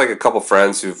talked to like a couple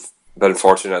friends who've been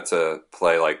fortunate to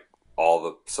play like all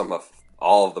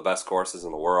of the best courses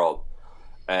in the world,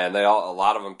 and a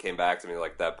lot of them came back to me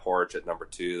like that porch at number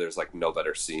 2. There's like no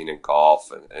better scene in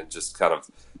golf, and just kind of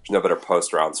there's no better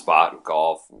post round spot in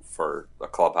golf for a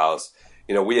clubhouse.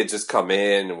 We had just come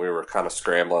in and we were kind of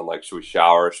scrambling like, should we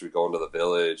shower? Should we go into the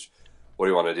village? What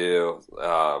do you want to do?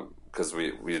 Because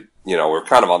we we're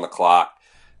kind of on the clock.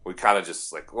 We kind of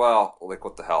just like, well, like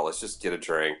what the hell? Let's just get a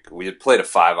drink. We had played a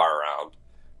 5-hour round.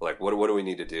 Like, what do we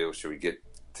need to do? Should we get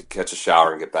to catch a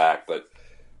shower and get back? But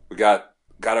we got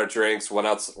our drinks, went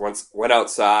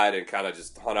outside and kind of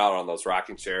just hung out on those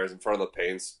rocking chairs in front of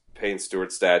the Payne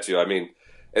Stewart statue. I mean,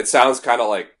 it sounds kind of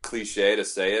like cliche to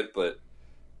say it, but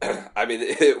I mean,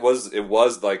 it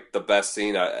was like the best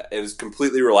scene. It was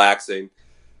completely relaxing.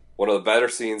 One of the better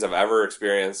scenes I've ever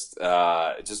experienced.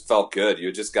 It just felt good. You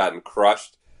had just gotten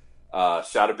crushed,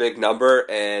 shot a big number,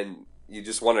 and you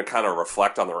just want to kind of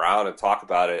reflect on the round and talk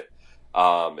about it.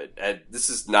 And this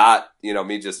is not,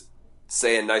 me just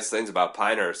saying nice things about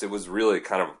Pinehurst. It was really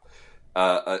kind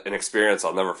of an experience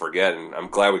I'll never forget, and I'm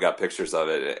glad we got pictures of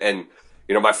it. And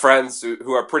my friends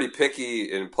who are pretty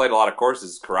picky and played a lot of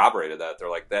courses corroborated that. They're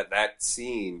like that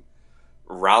scene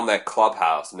around that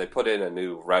clubhouse, and they put in a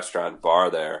new restaurant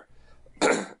bar there.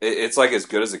 It's like as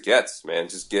good as it gets, man.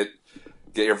 Just get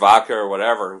your vodka or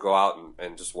whatever and go out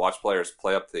and just watch players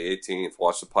play up to the 18th,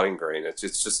 watch the putting green. It's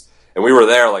just, and we were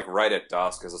there like right at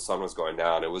dusk as the sun was going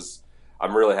down.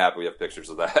 I'm really happy we have pictures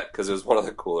of that because it was one of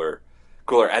the cooler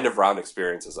end of round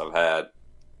experiences I've had.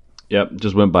 Yep,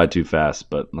 just went by too fast,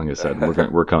 but like I said,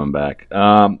 we're coming back.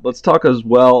 Let's talk as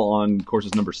well on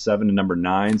courses number 7 and number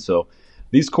 9. So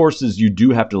these courses, you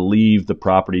do have to leave the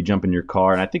property, jump in your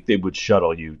car, and I think they would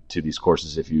shuttle you to these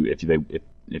courses if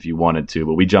you wanted to.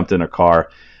 But we jumped in a car,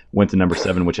 went to number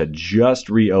 7, which had just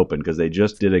reopened because they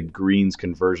just did a greens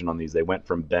conversion on these. They went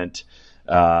from bent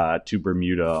to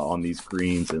Bermuda on these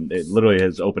greens, and it literally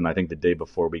has opened, I think, the day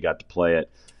before we got to play it.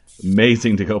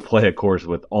 Amazing to go play a course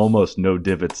with almost no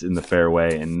divots in the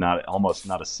fairway and almost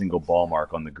not a single ball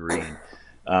mark on the green.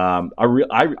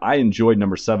 I enjoyed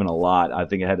number 7 a lot. I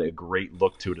think it had a great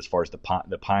look to it as far as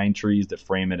the pine trees that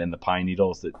frame it and the pine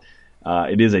needles. That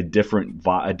it is a different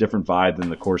vibe than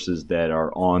the courses that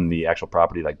are on the actual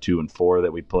property, like 2 and 4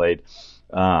 that we played.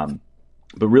 But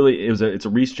really, it's a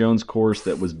Reese Jones course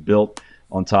that was built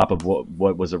on top of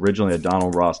what was originally a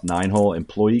Donald Ross 9-hole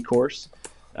employee course.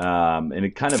 And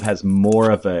it kind of has more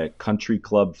of a country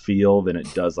club feel than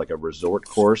it does like a resort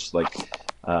course. Like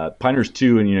Pinehurst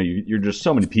 2, and you're just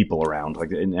so many people around,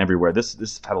 like and everywhere.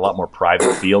 This had a lot more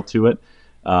private feel to it.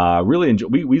 Really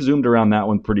enjoyed. We zoomed around that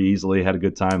one pretty easily. Had a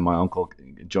good time. My uncle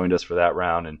joined us for that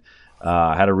round, and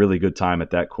had a really good time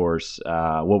at that course.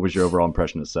 What was your overall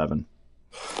impression of 7?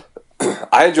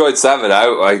 I enjoyed 7.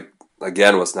 I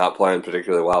again was not playing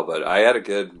particularly well, but I had a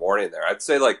good morning there. I'd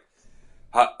say like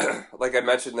I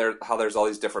mentioned there, how there's all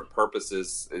these different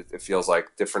purposes. It feels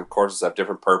like different courses have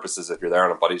different purposes. If you're there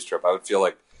on a buddy's trip, I would feel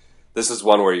like this is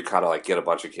one where you kind of like get a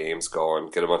bunch of games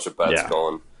going, get a bunch of bets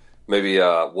going. Maybe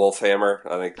Wolfhammer.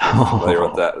 I think you're familiar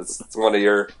with that. It's one of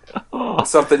your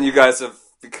something you guys have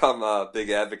become big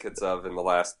advocates of in the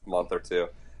last month or two.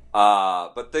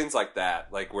 But things like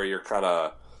that, like where you're kind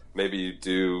of maybe you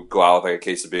do go out with like a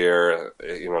case of beer,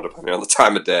 depending on the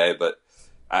time of day, but.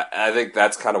 I think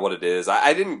that's kind of what it is.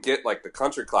 I didn't get like the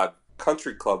country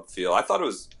club feel. I thought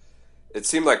it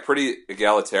seemed like pretty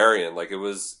egalitarian. Like it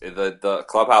was the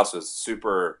clubhouse was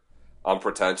super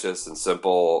unpretentious and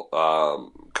simple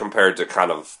compared to kind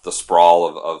of the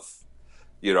sprawl of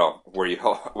where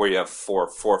you have four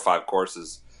or 5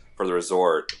 courses for the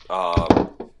resort.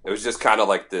 It was just kind of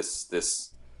like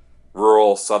this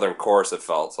rural southern course. It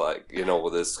felt like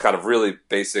with this kind of really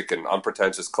basic and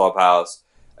unpretentious clubhouse.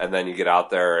 And then you get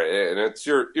out there, and it's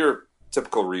your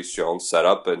typical Reese Jones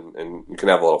setup, and you can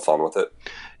have a little fun with it.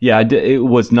 Yeah, I did. It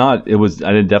was not. It was.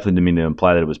 I definitely didn't mean to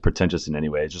imply that it was pretentious in any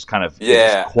way. It's just kind of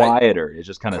quieter. It's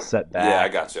just kind of set back. I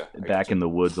gotcha. In the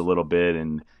woods a little bit,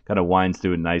 and kind of winds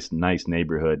through a nice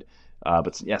neighborhood.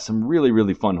 But yeah, some really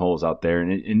really fun holes out there.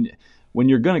 And when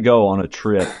you're going to go on a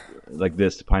trip like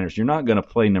this to Pinehurst, you're not going to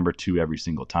play number 2 every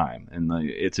single time. And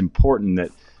it's important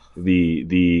that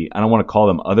the I don't want to call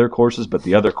them other courses, but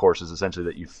the other courses essentially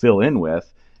that you fill in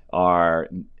with are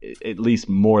at least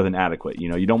more than adequate.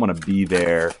 You don't want to be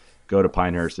there, go to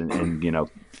Pinehurst and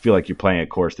feel like you're playing a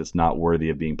course that's not worthy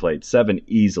of being played. 7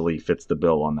 easily fits the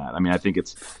bill on that. I mean, I think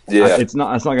it's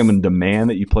not like I'm going to demand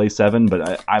that you play 7, but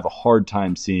I have a hard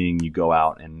time seeing you go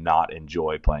out and not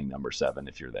enjoy playing number 7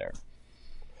 if you're there.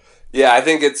 Yeah, I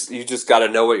think you just got to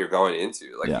know what you're going into.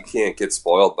 You can't get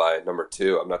spoiled by number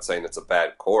 2. I'm not saying it's a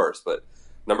bad course, but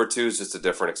number 2 is just a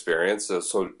different experience.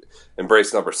 So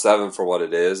embrace number 7 for what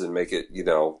it is and make it,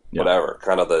 whatever,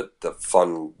 kind of the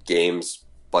fun games,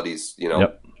 buddies,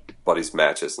 buddies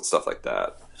matches and stuff like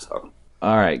that. So.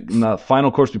 All right. The final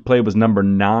course we played was number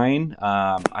 9.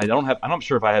 I'm not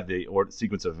sure if I have the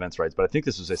sequence of events right, but I think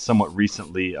this was a somewhat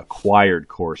recently acquired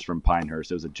course from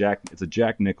Pinehurst. It's a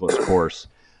Jack Nicklaus course.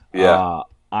 Yeah.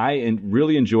 I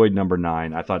really enjoyed number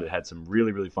 9. I thought it had some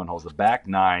really, really fun holes. The back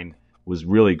 9 was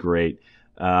really great.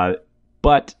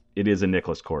 But it is a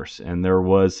Nicklaus course, and there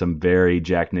was some very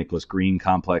Jack Nicklaus green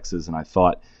complexes, and I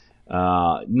thought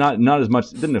not as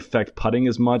much. It didn't affect putting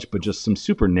as much, but just some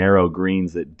super narrow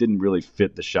greens that didn't really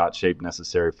fit the shot shape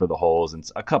necessary for the holes, and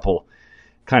a couple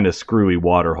kind of screwy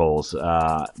water holes.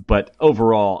 But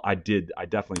overall, I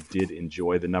definitely did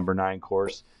enjoy the number 9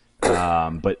 course.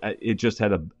 But it just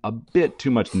had a bit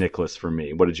too much Nicklaus for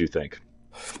me. What did you think?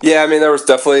 Yeah, I mean,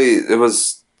 it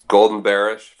was golden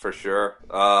bearish for sure.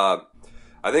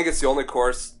 I think it's the only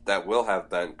course that will have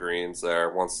bent greens there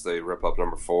once they rip up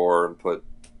number 4 and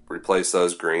replace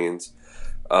those greens.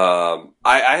 I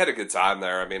had a good time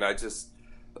there. I mean, I just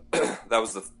that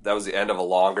was the end of a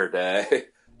longer day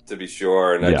to be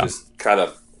sure, and I just kind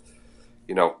of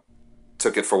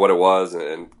took it for what it was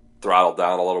and throttled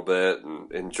down a little bit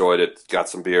and enjoyed it. Got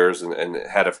some beers and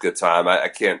had a good time. I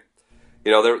can't,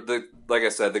 like I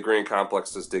said, the green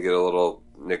complexes did get a little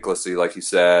Nicklausy, like you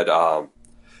said.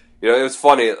 It was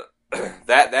funny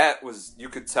that was, you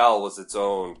could tell, was its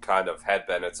own kind of, had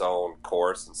been its own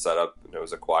course and set up, and it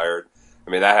was acquired. I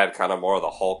mean, that had kind of more of the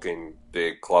hulking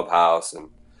big clubhouse and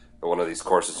one of these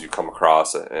courses you come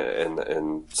across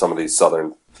in some of these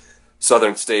southern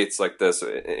states like this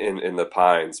in the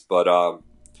Pines. But I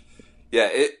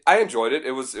enjoyed it.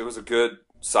 It was a good,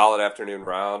 solid afternoon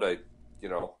round. I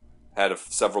had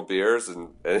several beers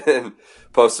and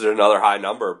posted another high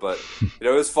number. But it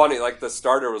was funny. Like, the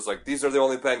starter was like, "These are the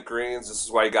only bent greens. This is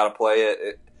why you got to play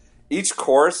it." Each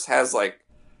course has like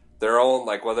their own,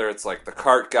 like, whether it's like the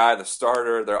cart guy, the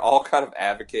starter, they're all kind of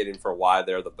advocating for why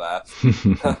they're the best.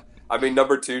 I mean,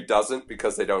 number 2 doesn't,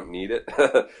 because they don't need it.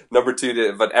 Number 2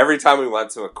 did, but every time we went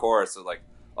to a course, they're like,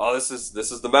 "Oh, this is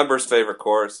the members' favorite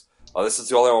course. Oh, this is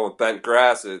the only one with bent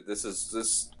grass. This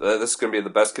is going to be in the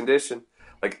best condition."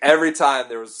 Like, every time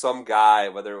there was some guy,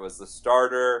 whether it was the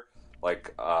starter,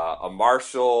 like a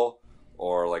marshal,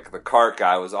 or like the cart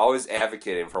guy, was always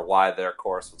advocating for why their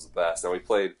course was the best. And we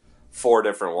played 4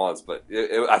 different ones, but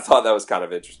I thought that was kind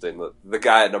of interesting. The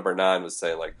guy at number 9 was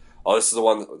saying like, "Oh, this is the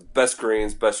one, best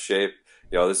greens, best shape.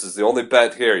 This is the only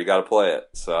bent here. You got to play it."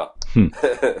 So,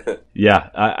 yeah,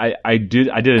 I did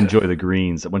enjoy the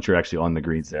greens. Once you're actually on the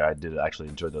greens there, I did actually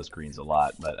enjoy those greens a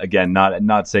lot. But again,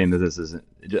 not saying that this isn't.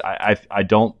 I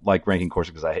don't like ranking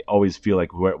courses because I always feel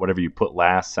like whatever you put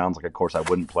last sounds like a course I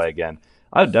wouldn't play again.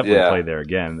 I would definitely play there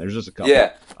again. There's just a couple.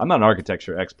 Yeah. I'm not an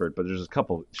architecture expert, but there's a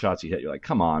couple shots you hit. You're like,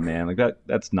 come on, man, like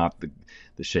that's not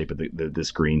the shape of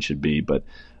this green should be. But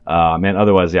man,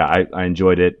 otherwise, yeah, I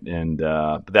enjoyed it, and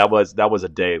but that was a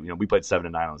day. We played 7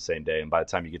 and 9 on the same day, and by the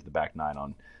time you get to the back 9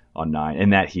 on 9,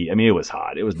 and that heat, I mean, it was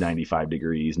hot. It was 95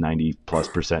 degrees,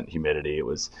 90+% humidity.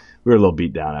 We were a little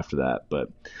beat down after that, but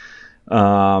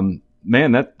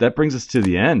man, that brings us to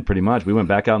the end pretty much. We went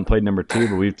back out and played number 2,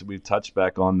 but we've touched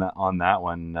back on that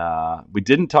one. We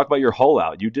didn't talk about your hole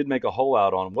out. You did make a hole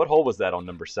out on, what hole was that on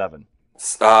number 7?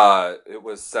 It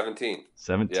was 17.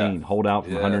 17. Yeah. Hold out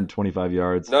from 125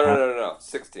 yards. No.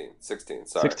 16.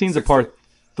 Sorry. 16's a par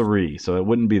 3, so it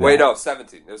wouldn't be that. Wait, no,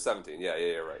 17. It was 17. Yeah,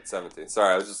 you're right. 17.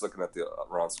 Sorry, I was just looking at the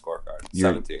wrong scorecard.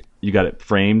 17. You got it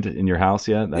framed in your house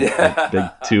yet? That big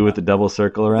 2 with the double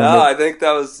circle around it? No, I think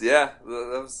that was,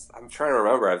 I'm trying to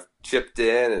remember. I've chipped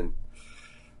in and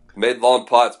made long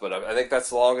putts, but I think that's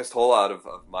the longest hole out of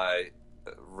my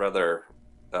rather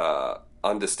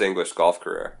undistinguished golf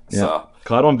career. Yeah. So,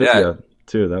 caught on video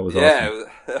too. That was awesome.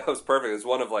 That was perfect. It was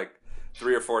one of like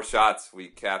 3 or 4 shots we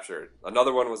captured.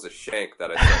 Another one was a shank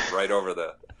that I sent right over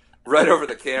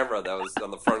the camera that was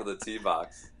on the front of the tee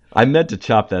box. I meant to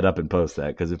chop that up and post that,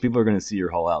 because if people are going to see your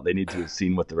hole out, they need to have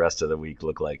seen what the rest of the week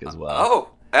looked like as well. Oh,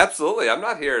 absolutely. I'm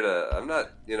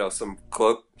not, some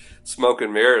cloak, smoke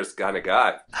and mirrors kind of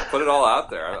guy. Put it all out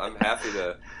there. I'm happy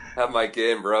to have my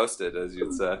game roasted, as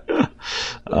you'd say.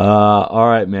 All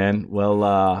right, man.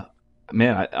 Well,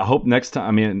 man, I hope next time.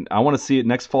 I mean, I want to see it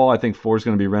next fall. I think 4 is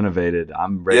going to be renovated.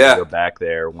 I'm ready to go back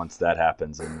there once that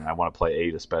happens, and I want to play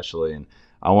 8 especially. And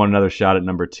I want another shot at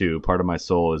number 2. Part of my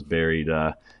soul is buried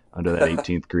under that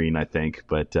 18th green, I think.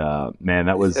 But man,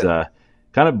 that was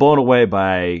kind of blown away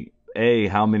by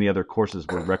how many other courses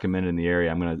were recommended in the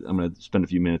area. I'm gonna spend a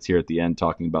few minutes here at the end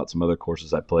talking about some other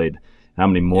courses I played, how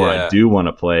many more I do want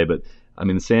to play. But I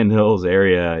mean, the Sandhills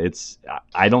area,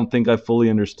 I don't think I fully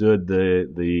understood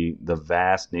the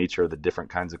vast nature of the different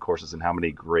kinds of courses and how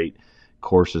many great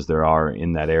courses there are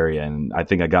in that area. And I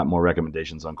think I got more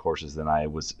recommendations on courses than I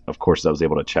was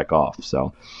able to check off.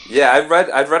 So yeah, I'd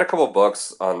read a couple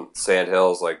books on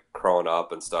Sandhills, like growing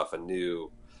up and stuff, and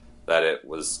knew that it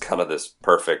was kind of this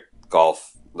perfect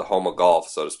golf, the home of golf,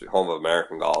 so to speak, home of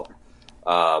American golf.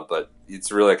 But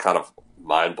it's really kind of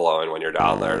mind blowing when you're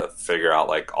down there to figure out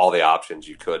like all the options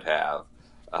you could have.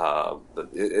 But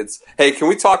hey, can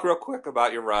we talk real quick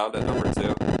about your round at number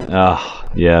 2? Oh,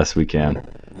 yes, we can.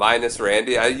 Minus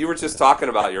Randy. You were just talking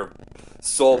about your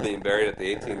soul being buried at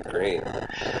the 18th green.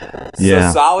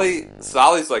 Yeah. So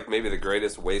Solly's like maybe the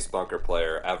greatest waste bunker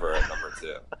player ever at number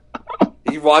 2.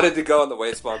 He wanted to go in the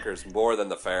waste bunkers more than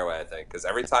the fairway, I think, because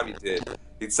every time he did,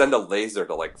 he'd send a laser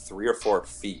to like 3 or 4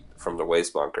 feet from the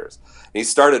waste bunkers. And he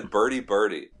started birdie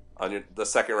on the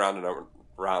second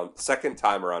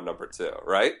time around number 2,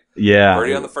 right? Yeah.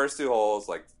 Birdie on the first 2 holes,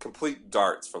 like complete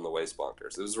darts from the waste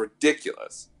bunkers. It was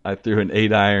ridiculous. I threw an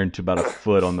 8-iron to about a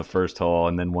foot on the first hole,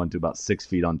 and then one to about 6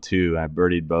 feet on 2. I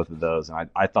birdied both of those, and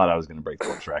I thought I was going to break the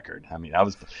world record. I mean,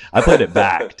 I played it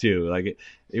back too. Like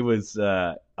it was,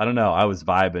 I don't know. I was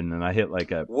vibing, and I hit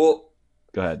like a. Well,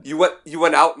 go ahead. You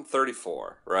went out in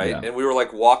 34, right? Yeah. And we were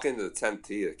like walking to the 10th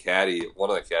tee. The caddy,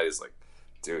 one of the caddies, like,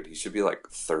 dude, he should be like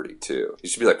 32. He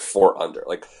should be like 4 under.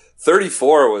 Like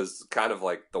 34 was kind of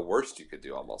like the worst you could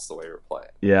do, almost the way you were playing.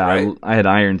 Yeah, right? I had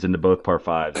irons into both par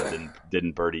 5s. I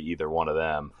didn't birdie either one of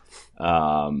them.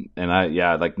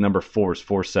 And like number 4 is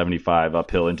 475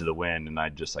 uphill into the wind, and I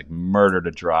just like murdered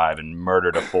a drive and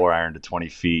murdered a 4-iron to 20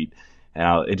 feet.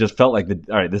 And it just felt like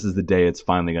all right, this is the day it's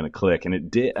finally going to click, and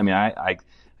it did. I mean, I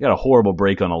got a horrible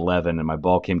break on 11, and my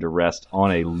ball came to rest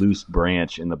on a loose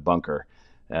branch in the bunker.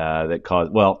 That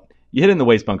caused, well, you hit in the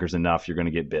waste bunkers enough, you're going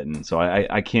to get bitten. So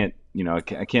I can't, I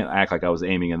can't act like I was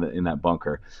aiming in that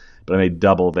bunker, but I made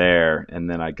double there, and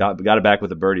then I got it back with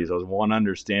the birdies. I was 1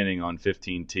 under standing on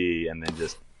 15T, and then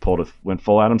just went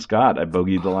full Adam Scott. I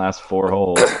bogeyed the last 4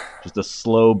 holes, just a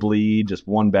slow bleed, just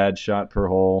 1 bad shot per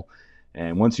hole.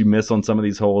 And once you miss on some of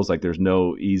these holes, like there's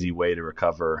no easy way to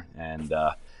recover, and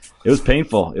it was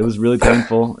painful. It was really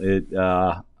painful.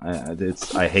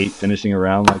 I hate finishing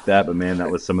around like that, but man, that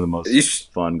was some of the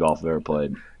most fun golf I've ever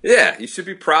played. Yeah, you should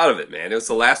be proud of it, man. It was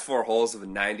the last 4 holes of a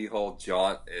 90-hole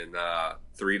jaunt in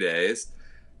 3 days,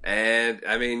 and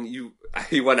I mean, you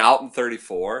went out in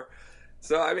 34.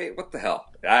 So I mean, what the hell?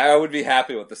 I would be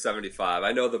happy with the 75.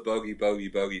 I know the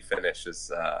bogey finish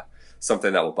is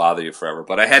something that will bother you forever,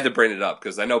 but I had to bring it up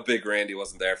because I know Big Randy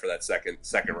wasn't there for that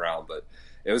second round, but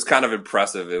it was kind of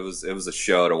impressive. It was a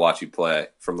show to watch you play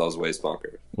from those waste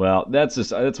bunkers. Well, that's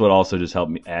what also just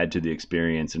helped me add to the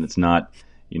experience, and it's not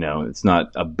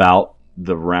about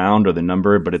the round or the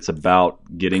number, but it's about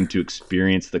getting to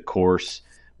experience the course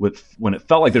when it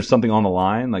felt like there's something on the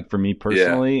line, like for me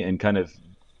personally, and kind of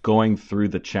going through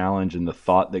the challenge and the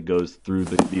thought that goes through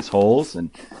these holes and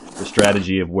the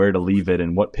strategy of where to leave it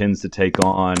and what pins to take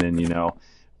on and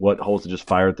what holes to just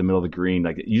fire at the middle of the green.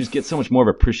 Like you just get so much more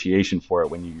of appreciation for it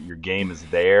when your game is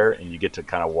there and you get to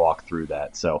kind of walk through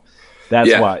that. So that's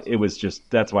why it was just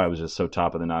so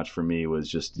top of the notch for me, was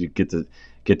just you get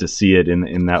to see it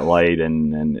in that light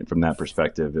and from that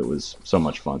perspective, it was so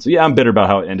much fun. So yeah, I'm bitter about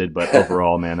how it ended, but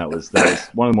overall, man, that was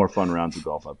one of the more fun rounds of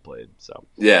golf I've played. So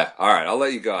yeah, all right, I'll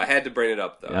let you go. I had to bring it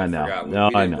up though. I know.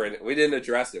 I know. We didn't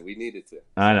address it. We needed to.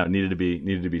 I know, needed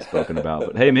to be spoken about.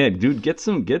 But hey, man, dude, get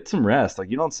some rest. Like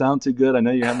you don't sound too good. I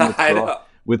know you're having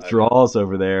withdrawals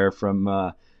over there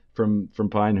from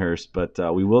Pinehurst,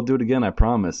 but we will do it again, I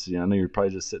promise. I know you're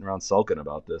probably just sitting around sulking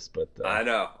about this, but I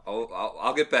know.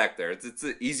 I'll get back there. It's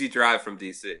an easy drive from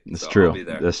DC. That's true. I'll be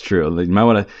there. That's true. You might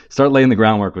want to start laying the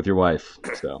groundwork with your wife.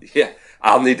 So yeah,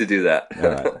 I'll need to do that.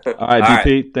 All right,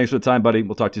 BP. Thanks for the time, buddy.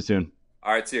 We'll talk to you soon.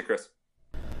 All right, see you, Chris.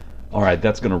 All right,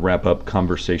 that's going to wrap up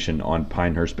conversation on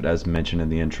Pinehurst, but as mentioned in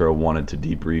the intro, wanted to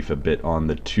debrief a bit on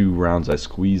the 2 rounds I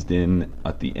squeezed in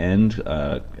at the end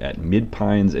at Mid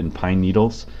Pines and Pine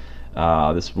Needles.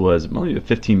 This was only a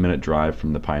 15-minute drive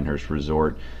from the Pinehurst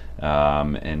Resort,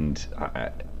 and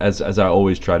as I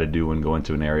always try to do when going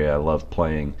to an area, I love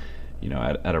playing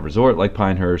at a resort like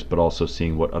Pinehurst, but also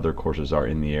seeing what other courses are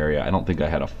in the area. I don't think I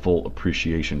had a full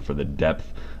appreciation for the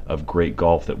depth of great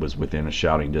golf that was within a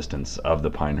shouting distance of the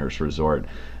Pinehurst Resort.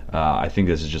 I think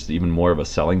this is just even more of a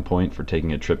selling point for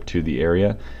taking a trip to the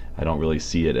area. I don't really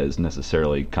see it as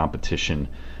necessarily competition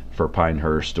for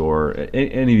Pinehurst or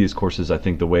any of these courses. I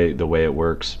think the way it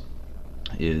works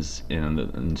is,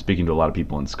 and speaking to a lot of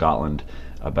people in Scotland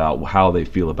about how they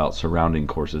feel about surrounding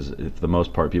courses, for the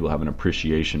most part, people have an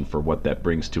appreciation for what that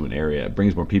brings to an area. It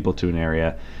brings more people to an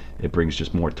area. It brings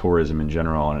just more tourism in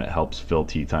general, and it helps fill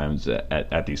tee times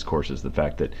at these courses. The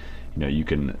fact that you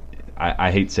can,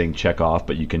 I hate saying check off,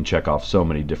 but you can check off so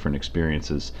many different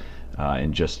experiences,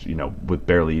 and just with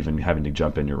barely even having to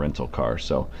jump in your rental car.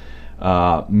 So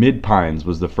Mid Pines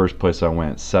was the first place I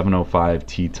went. 7:05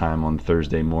 tee time on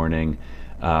Thursday morning.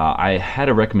 I had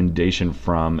a recommendation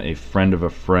from a friend of a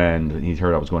friend. He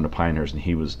heard I was going to Pinehurst, and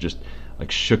he was just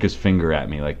shook his finger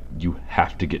at me, like, you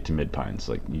have to get to Mid Pines.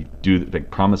 Like, you do,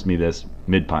 promise me this,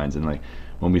 Mid Pines. And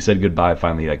when we said goodbye,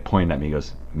 finally, pointed at me, he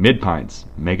goes, Mid Pines,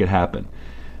 make it happen.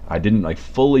 I didn't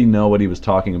fully know what he was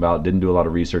talking about. Didn't do a lot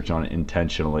of research on it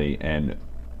intentionally, and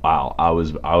wow, I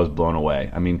was blown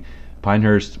away. I mean,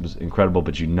 Pinehurst was incredible,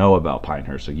 but about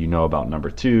Pinehurst, so about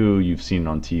number 2. You've seen it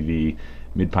on TV.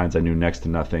 Mid Pines, I knew next to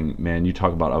nothing. Man, you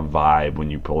talk about a vibe when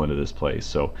you pull into this place.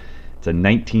 So it's a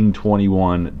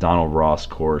 1921 Donald Ross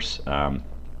course.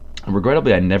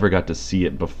 Regrettably, I never got to see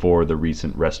it before the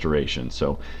recent restoration.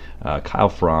 So Kyle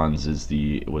Franz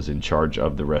was in charge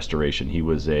of the restoration. He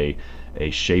was a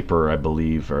shaper, I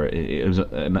believe, or it was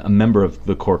a member of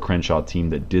the Core Crenshaw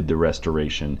team that did the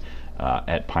restoration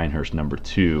at Pinehurst number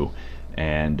 2.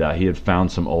 And he had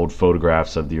found some old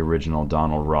photographs of the original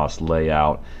Donald Ross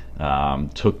layout.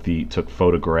 Took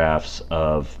photographs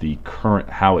of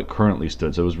how it currently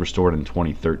stood. So it was restored in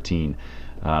 2013,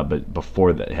 but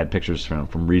before that, had pictures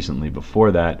from recently.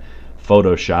 Before that,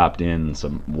 photoshopped in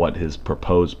what his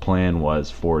proposed plan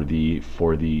was for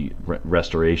the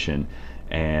restoration,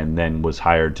 and then was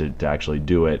hired to actually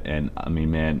do it. And I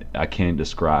mean, man, I can't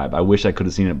describe. I wish I could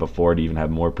have seen it before to even have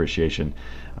more appreciation.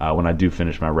 When I do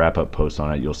finish my wrap-up post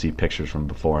on it, you'll see pictures from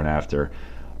before and after.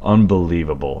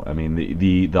 Unbelievable. I mean,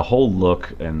 the whole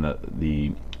look and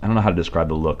the I don't know how to describe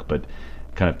the look, but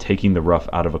kind of taking the rough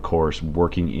out of a course,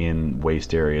 working in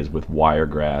waste areas with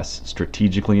wiregrass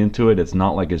strategically into it. It's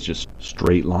not like it's just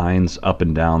straight lines up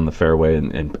and down the fairway,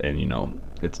 and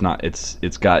it's not.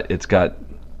 It's got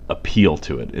appeal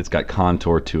to it. It's got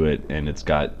contour to it, and it's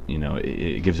got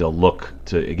it gives you a look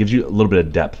to. It gives you a little bit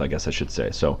of depth, I guess I should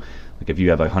say. So, if you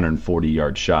have a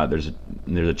 140-yard shot, there's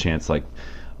a chance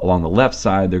along the left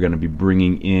side, they're going to be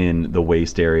bringing in the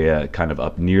waste area kind of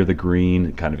up near the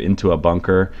green, kind of into a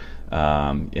bunker.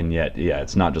 And yet,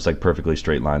 it's not just perfectly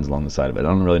straight lines along the side of it. I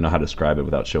don't really know how to describe it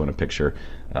without showing a picture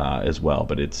as well,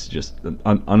 but it's just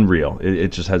unreal. It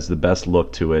just has the best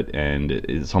look to it, and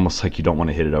it's almost like you don't want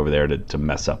to hit it over there to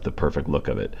mess up the perfect look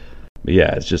of it. But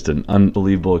yeah, it's just an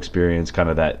unbelievable experience, kind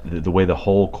of the way the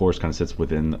whole course kind of sits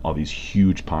within all these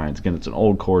huge pines. Again, it's an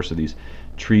old course, so these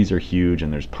trees are huge,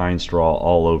 and there's pine straw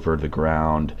all over the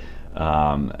ground.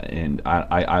 And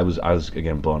I was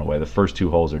again blown away. The first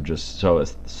 2 holes are just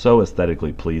so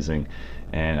aesthetically pleasing,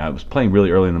 and I was playing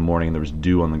really early in the morning, and there was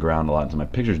dew on the ground a lot, so my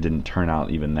pictures didn't turn out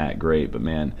even that great. But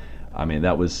man, I mean,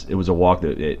 it was a walk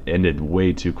that it ended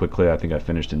way too quickly. I think I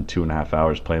finished in 2.5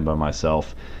 hours playing by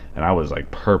myself, and I was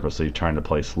purposely trying to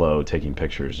play slow, taking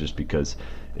pictures just because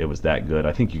it was that good.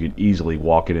 I think you could easily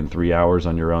walk it in 3 hours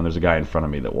on your own. There's a guy in front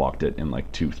of me that walked it in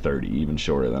 2:30, even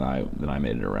shorter than I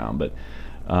made it around. But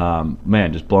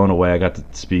man, just blown away. I got to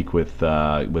speak with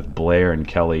Blair and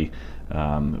Kelly,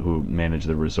 who manage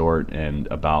the resort, and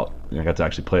I got to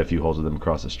actually play a few holes with them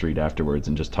across the street afterwards,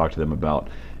 and just talk to them about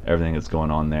everything that's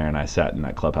going on there. And I sat in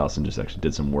that clubhouse and just actually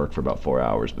did some work for about 4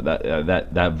 hours. But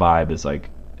that vibe is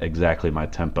exactly my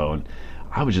tempo, and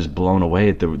I was just blown away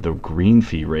at the green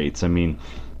fee rates. I mean,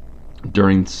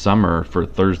 during summer for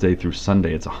Thursday through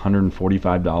Sunday, it's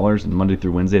 $145, and Monday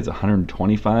through Wednesday it's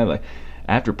 $125.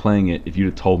 After playing it, if you'd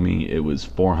have told me it was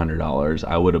 $400,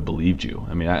 I would have believed you.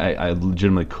 I mean, I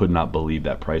legitimately could not believe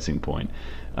that pricing point.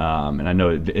 And I know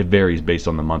it varies based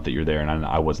on the month that you're there, and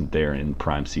I wasn't there in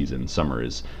prime season. Summer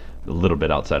is a little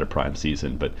bit outside of prime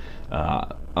season, but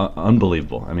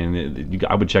unbelievable. I mean,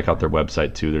 I would check out their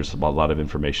website too. There's a lot of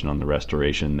information on the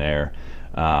restoration there.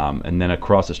 And then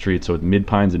across the street, so Mid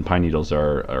Pines and Pine Needles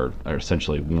are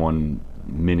essentially one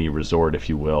mini resort, if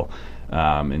you will,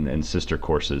 and sister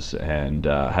courses, and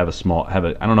have a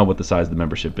I don't know what the size of the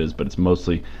membership is, but it's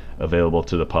mostly available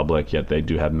to the public, yet they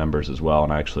do have members as well.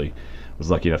 And I actually was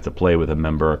lucky enough to play with a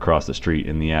member across the street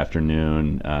in the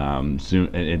afternoon.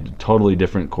 Soon, a totally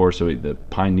different course. So the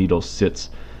Pine Needles sits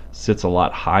a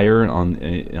lot higher on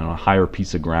a higher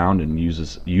piece of ground and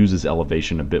uses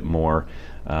elevation a bit more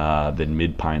than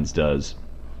Mid Pines does.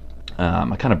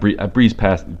 I kind of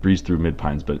breeze through Mid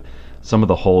Pines, but some of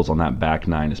the holes on that back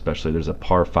nine, especially, there's a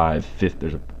par 5 fifth,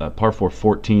 there's a par 4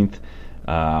 14th.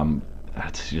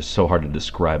 It's just so hard to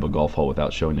describe a golf hole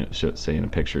without saying the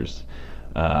pictures.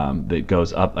 That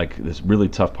goes up like this really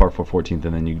tough par 4 14th,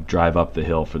 and then you drive up the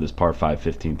hill for this par 5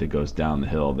 15th that goes down the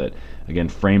hill, that again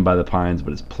framed by the pines,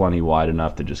 but it's plenty wide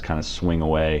enough to just kind of swing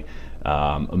away.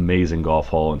 Amazing golf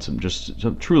hole, and some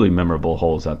truly memorable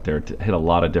holes out there to hit a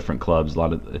lot of different clubs.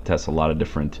 It tests a lot of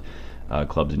different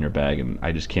clubs in your bag, and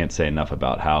I just can't say enough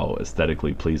about how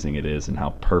aesthetically pleasing it is and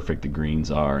how perfect the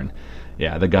greens are. And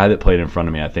yeah, the guy that played in front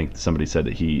of me, I think somebody said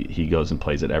that he goes and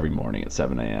plays it every morning at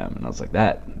 7 a.m. And I was like,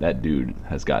 that dude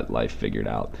has got life figured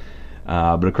out.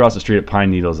 But across the street at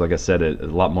Pine Needles, like I said, a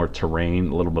lot more terrain,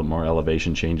 a little bit more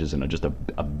elevation changes, and just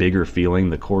a bigger feeling.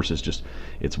 The course is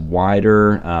it's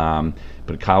wider,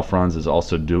 but Kyle Franz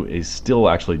is still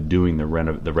actually doing the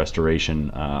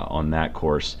restoration on that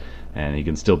course, and he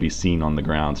can still be seen on the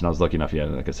grounds. And I was lucky enough,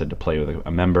 like I said, to play with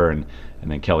a member, and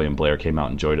then Kelly and Blair came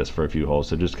out and joined us for a few holes,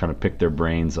 so just kind of picked their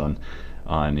brains on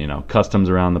customs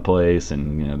around the place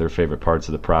and their favorite parts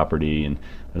of the property. And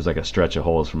there's like a stretch of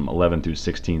holes from 11 through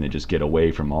 16 that just get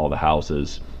away from all the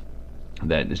houses,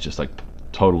 that is just like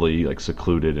totally like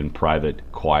secluded and private,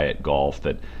 quiet golf.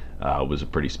 That was a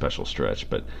pretty special stretch,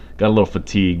 but got a little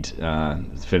fatigued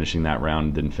finishing that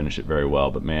round. Didn't finish it very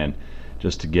well, but man,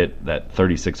 just to get that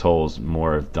 36 holes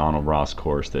more of Donald Ross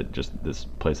course, that just this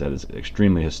place had this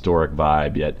extremely historic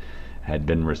vibe, yet had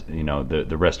been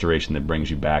the restoration that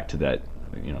brings you back to that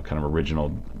kind of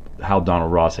original, how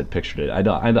Donald Ross had pictured it.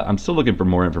 I'm still looking for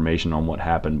more information on what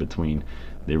happened between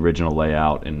the original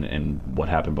layout and what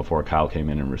happened before Kyle came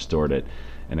in and restored it.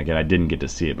 And again, I didn't get to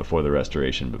see it before the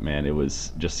restoration, but man, it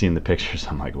was just seeing the pictures.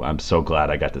 I'm like, well, I'm so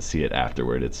glad I got to see it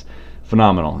afterward. It's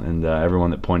phenomenal, and everyone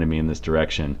that pointed me in this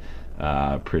direction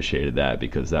appreciated that,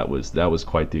 because that was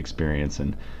quite the experience.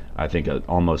 And I think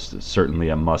almost certainly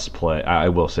a must play. I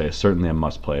will say certainly a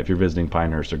must play if you're visiting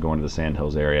Pinehurst or going to the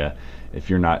Sandhills area. If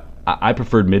you're not, I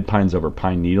preferred Mid Pines over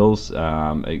Pine Needles.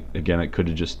 Again, it could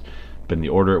have just been the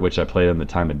order at which I played them, the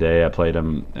time of day I played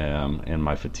them, and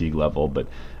my fatigue level. But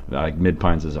Mid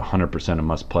Pines is 100% a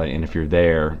must play, and if you're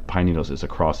there, Pine Needles is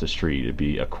across the street. It'd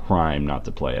be a crime not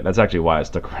to play it. That's actually why I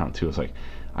stuck around too. It's like,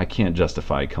 I can't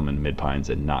justify coming Mid Pines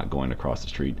and not going across the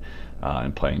street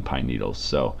and playing Pine Needles.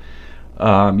 So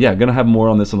gonna have more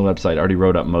on this on the website. I already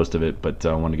wrote up most of it, but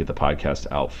I want to get the podcast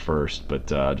out first. But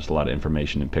just a lot of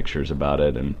information and pictures about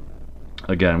it. And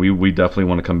again, we definitely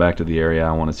want to come back to the area.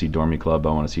 I want to see Dormy Club.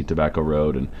 I want to see Tobacco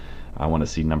Road, and I want to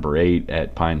see number 8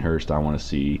 at Pinehurst. I want to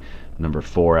see number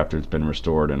 4 after it's been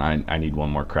restored, and I need one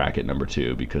more crack at number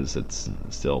 2, because it's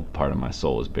still part of my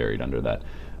soul is buried under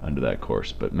that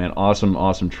course. But man,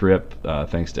 awesome trip.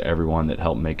 Thanks to everyone that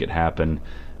helped make it happen.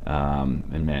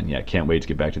 And man, can't wait to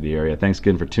get back to the area. Thanks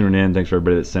again for tuning in. Thanks for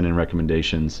everybody that sent in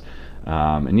recommendations.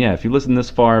 And if you listen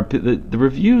this far, the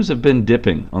reviews have been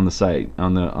dipping on the site,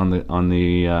 on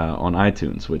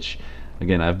iTunes, which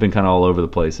again, I've been kind of all over the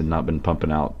place and not been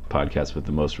pumping out podcasts with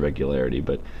the most regularity,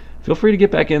 but feel free to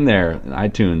get back in there in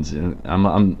iTunes. And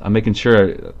I'm making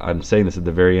sure I'm saying this at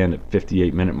the very end at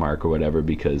 58-minute mark or whatever,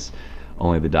 because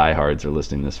only the diehards are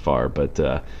listening this far. But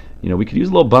we could use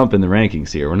a little bump in the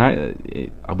rankings here.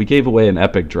 We gave away an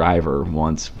Epic driver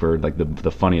once for like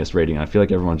the funniest rating. I feel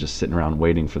like everyone's just sitting around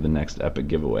waiting for the next Epic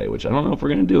giveaway, which I don't know if we're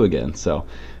going to do again. So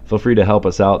feel free to help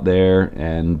us out there,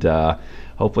 and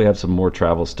hopefully have some more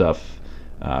travel stuff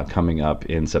coming up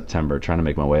in September. Trying to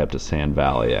make my way up to Sand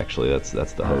Valley, actually. That's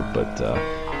the hope. But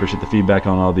appreciate the feedback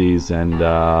on all these, and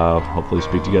hopefully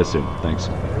speak to you guys soon. Thanks.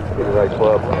 Be the right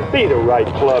club. Be the right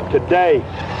club today.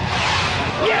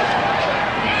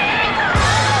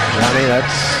 Johnny,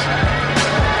 that's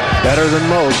better than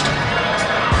most.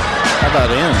 How about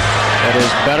in? That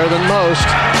is better than most.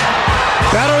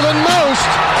 Better than most!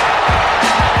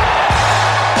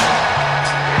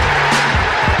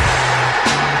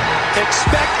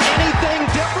 Expect